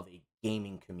part of a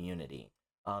gaming community,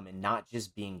 and not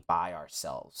just being by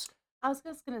ourselves. I was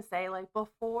just gonna say, like,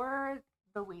 before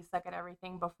the We Suck at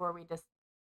Everything, before we just,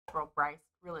 well, Bryce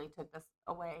really took us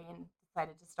away and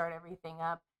decided to start everything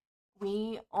up,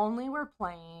 we only were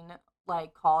playing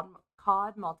like COD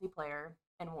multiplayer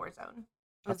and Warzone.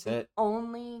 It was That's the it.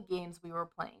 only games we were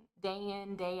playing day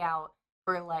in, day out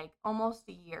for like almost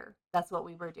a year. That's what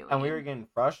we were And we were doing. getting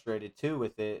frustrated too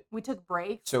with it. We took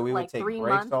breaks, So we would like take breaks 3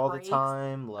 month all the breaks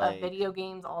time, of like video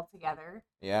games altogether.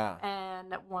 yeah.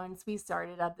 And once we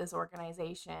started up this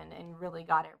organization and really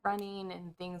got it running,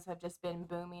 and things have just been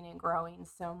booming and growing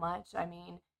so much. I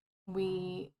mean,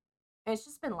 we it's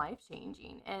just been life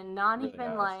changing, and not Really even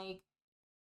has. like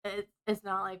it's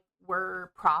not like we're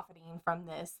profiting from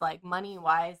this, like money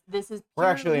wise. This is We're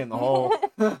actually purely in the hole.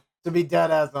 To be dead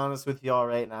ass honest with y'all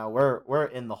right now, we're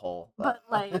in the hole. but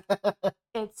like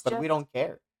it's but we just don't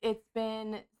care. it's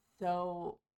been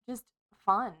so just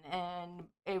fun, and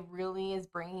it really is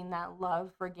bringing that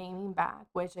love for gaming back,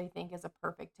 which I think is a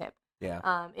perfect tip.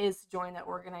 Yeah. Is to join that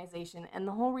organization. And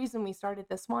the whole reason we started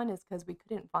this one is because we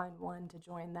couldn't find one to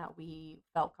join that we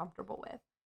felt comfortable with.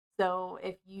 So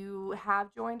if you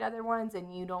have joined other ones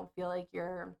and you don't feel like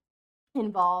you're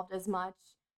involved as much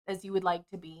as you would like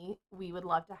to be, we would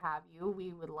love to have you.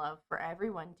 We would love for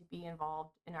everyone to be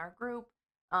involved in our group,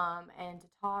 and to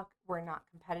talk. We're not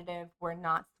competitive. We're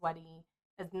not sweaty.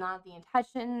 It's not the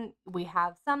intention. We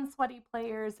have some sweaty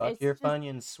players. Fuck It's your just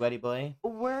funyuns, sweaty boy.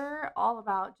 we're all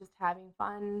about just having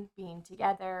fun, being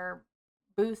together,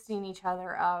 boosting each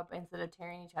other up instead of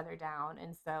tearing each other down.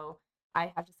 And so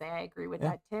I have to say I agree with Yeah.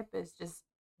 that tip, is just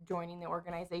joining the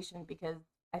organization, because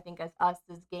I think as us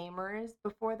as gamers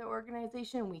before the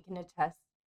organization, we can attest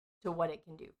to what it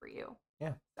can do for you.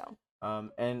 Yeah.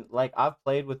 So And like I've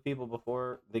played with people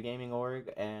before the gaming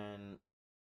org, and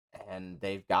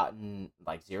they've gotten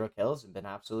like 0 kills and been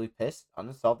absolutely pissed,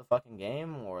 uninstalled the fucking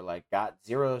game, or like got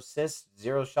 0 assists,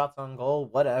 0 shots on goal,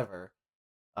 whatever.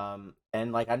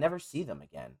 And like I never see them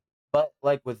again. But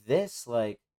like with this,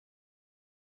 like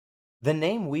the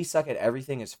name We Suck at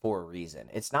Everything is for a reason.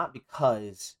 It's not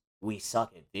because we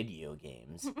suck at video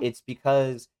games. It's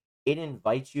because it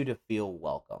invites you to feel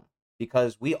welcome.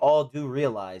 Because we all do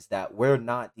realize that we're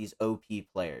not these OP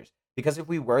players. Because if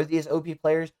we were these OP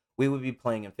players, we would be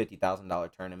playing in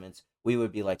 $50,000 tournaments. We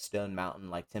would be like Stone Mountain,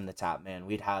 like Tim the Tap Man.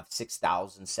 We'd have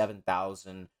 6,000,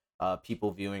 7,000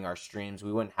 people viewing our streams.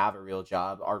 We wouldn't have a real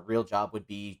job. Our real job would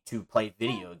be to play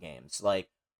video games. Like,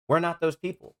 we're not those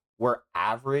people. We're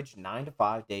average 9 to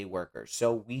 5 day workers.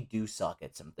 So we do suck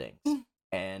at some things.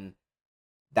 And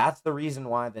that's the reason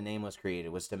why the name was created,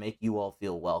 was to make you all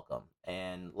feel welcome.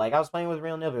 And like I was playing with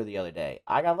Real Nibbler the other day.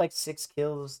 I got like 6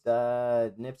 kills.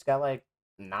 Nips got like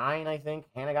 9, I think.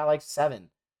 Hannah got like 7.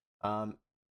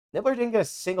 Nibbler didn't get a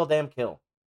single damn kill.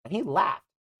 And he laughed.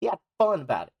 He had fun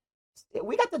about it.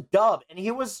 We got the dub, and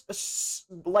he was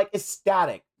like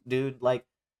ecstatic, dude. Like,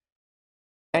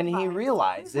 and he Vibes.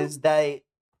 realizes that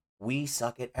we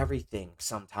suck at everything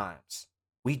sometimes.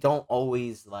 We don't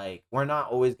always, like, we're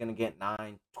not always going to get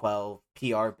 9, 12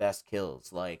 PR best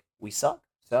kills. Like, we suck.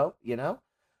 So, you know?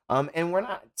 And we're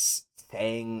not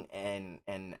saying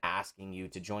and asking you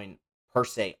to join, per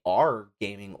se, our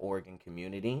gaming Oregon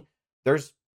community.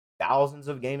 There's thousands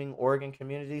of gaming Oregon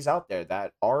communities out there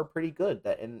that are pretty good.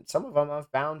 And some of them I've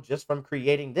found just from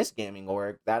creating this gaming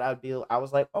org that I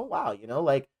was like, oh, wow, you know,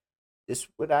 like, this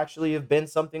would actually have been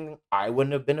something I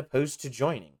wouldn't have been opposed to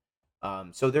joining.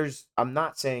 So I'm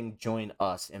not saying join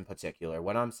us in particular.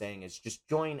 What I'm saying is just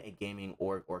join a gaming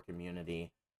org or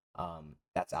community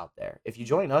that's out there. If you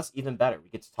join us, even better. We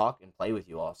get to talk and play with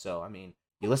you all. So, I mean,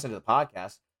 you listen to the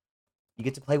podcast, you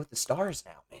get to play with the stars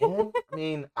now, man. I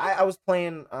mean, I was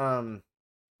playing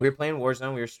we were playing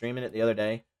Warzone. We were streaming it the other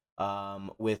day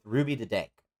with Ruby the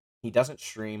Dank. He doesn't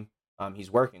stream.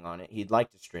 He's working on it. He'd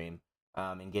like to stream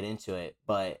and get into it,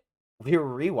 but we were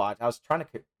rewatch. I was trying to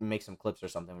make some clips or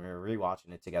something. We were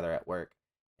rewatching it together at work,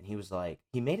 and he was like,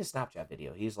 he made a Snapchat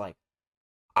video. He's like,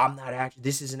 I'm not actually.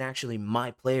 This isn't actually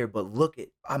my player, but look at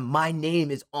my name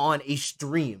is on a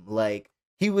stream. Like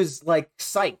he was like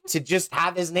psyched to just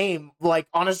have his name like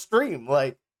on a stream,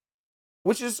 like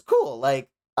which is cool. Like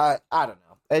I don't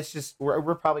know. It's just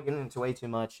we're probably getting into way too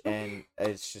much, and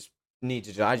it's just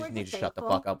I just need to shut the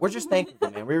fuck up. We're just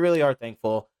thankful, man. We really are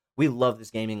thankful. We love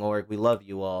this gaming org. We love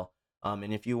you all.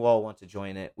 And if you all want to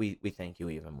join it, we thank you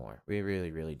even more. We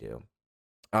really, really do.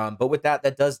 But with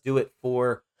that does do it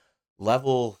for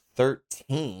level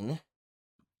 13.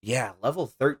 Yeah, level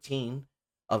 13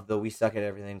 of the We Suck at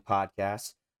Everything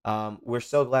podcast. We're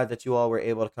so glad that you all were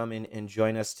able to come in and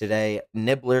join us today.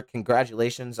 Nibbler,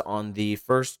 congratulations on the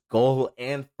first goal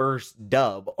and first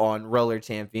dub on Roller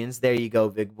Champions. There you go,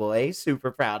 big boy.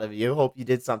 Super proud of you. Hope you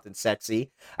did something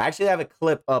sexy. I actually have a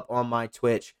clip up on my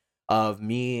Twitch of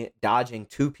me dodging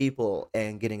 2 people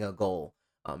and getting a goal.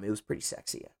 It was pretty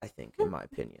sexy, I think, in my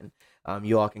opinion.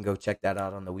 You all can go check that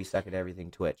out on the We Suck at Everything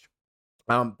Twitch.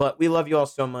 But we love you all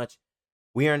so much.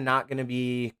 We are not going to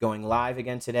be going live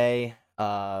again today.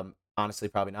 Honestly,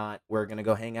 probably not. We're going to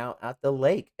go hang out at the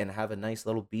lake and have a nice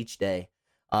little beach day.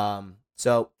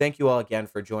 So thank you all again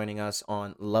for joining us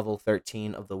on level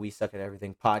 13 of the We Suck at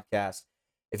Everything podcast.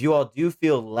 If you all do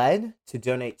feel led to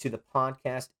donate to the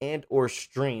podcast and or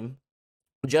stream,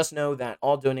 just know that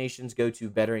all donations go to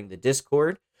bettering the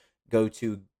Discord, go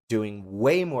to doing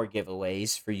way more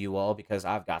giveaways for you all, because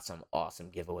I've got some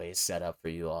awesome giveaways set up for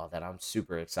you all that I'm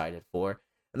super excited for.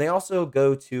 And they also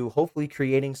go to hopefully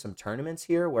creating some tournaments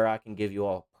here where I can give you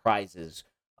all prizes,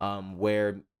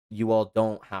 where you all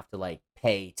don't have to like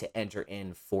pay to enter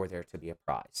in for there to be a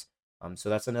prize. So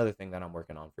that's another thing that I'm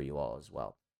working on for you all as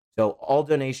well. So all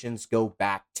donations go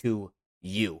back to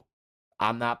you.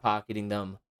 I'm not pocketing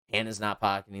them. Hannah's not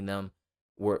pocketing them.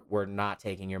 We're not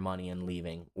taking your money and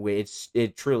leaving.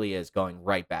 It truly is going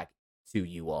right back to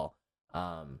you all.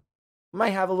 Might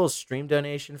have a little stream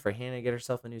donation for Hannah to get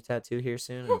herself a new tattoo here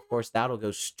soon, and of course that'll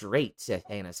go straight to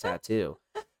Hannah's tattoo.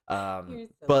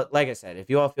 But like I said, if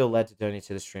you all feel led to donate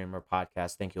to the stream or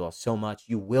podcast, thank you all so much.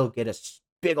 You will get a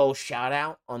big old shout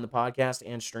out on the podcast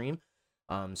and stream.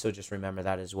 So just remember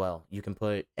that as well. You can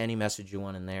put any message you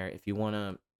want in there. If you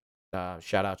want to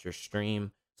shout out your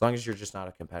stream, as long as you're just not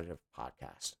a competitive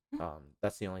podcast.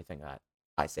 That's the only thing that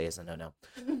I say is a no.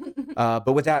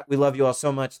 But with that, we love you all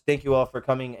so much. Thank you all for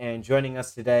coming and joining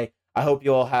us today. I hope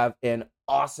you all have an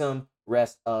awesome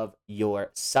rest of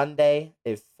your Sunday.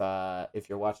 If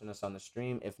you're watching us on the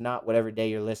stream, if not, whatever day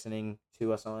you're listening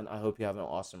to us on, I hope you have an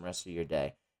awesome rest of your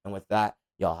day. And with that,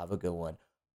 y'all have a good one.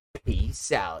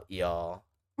 Peace out, y'all.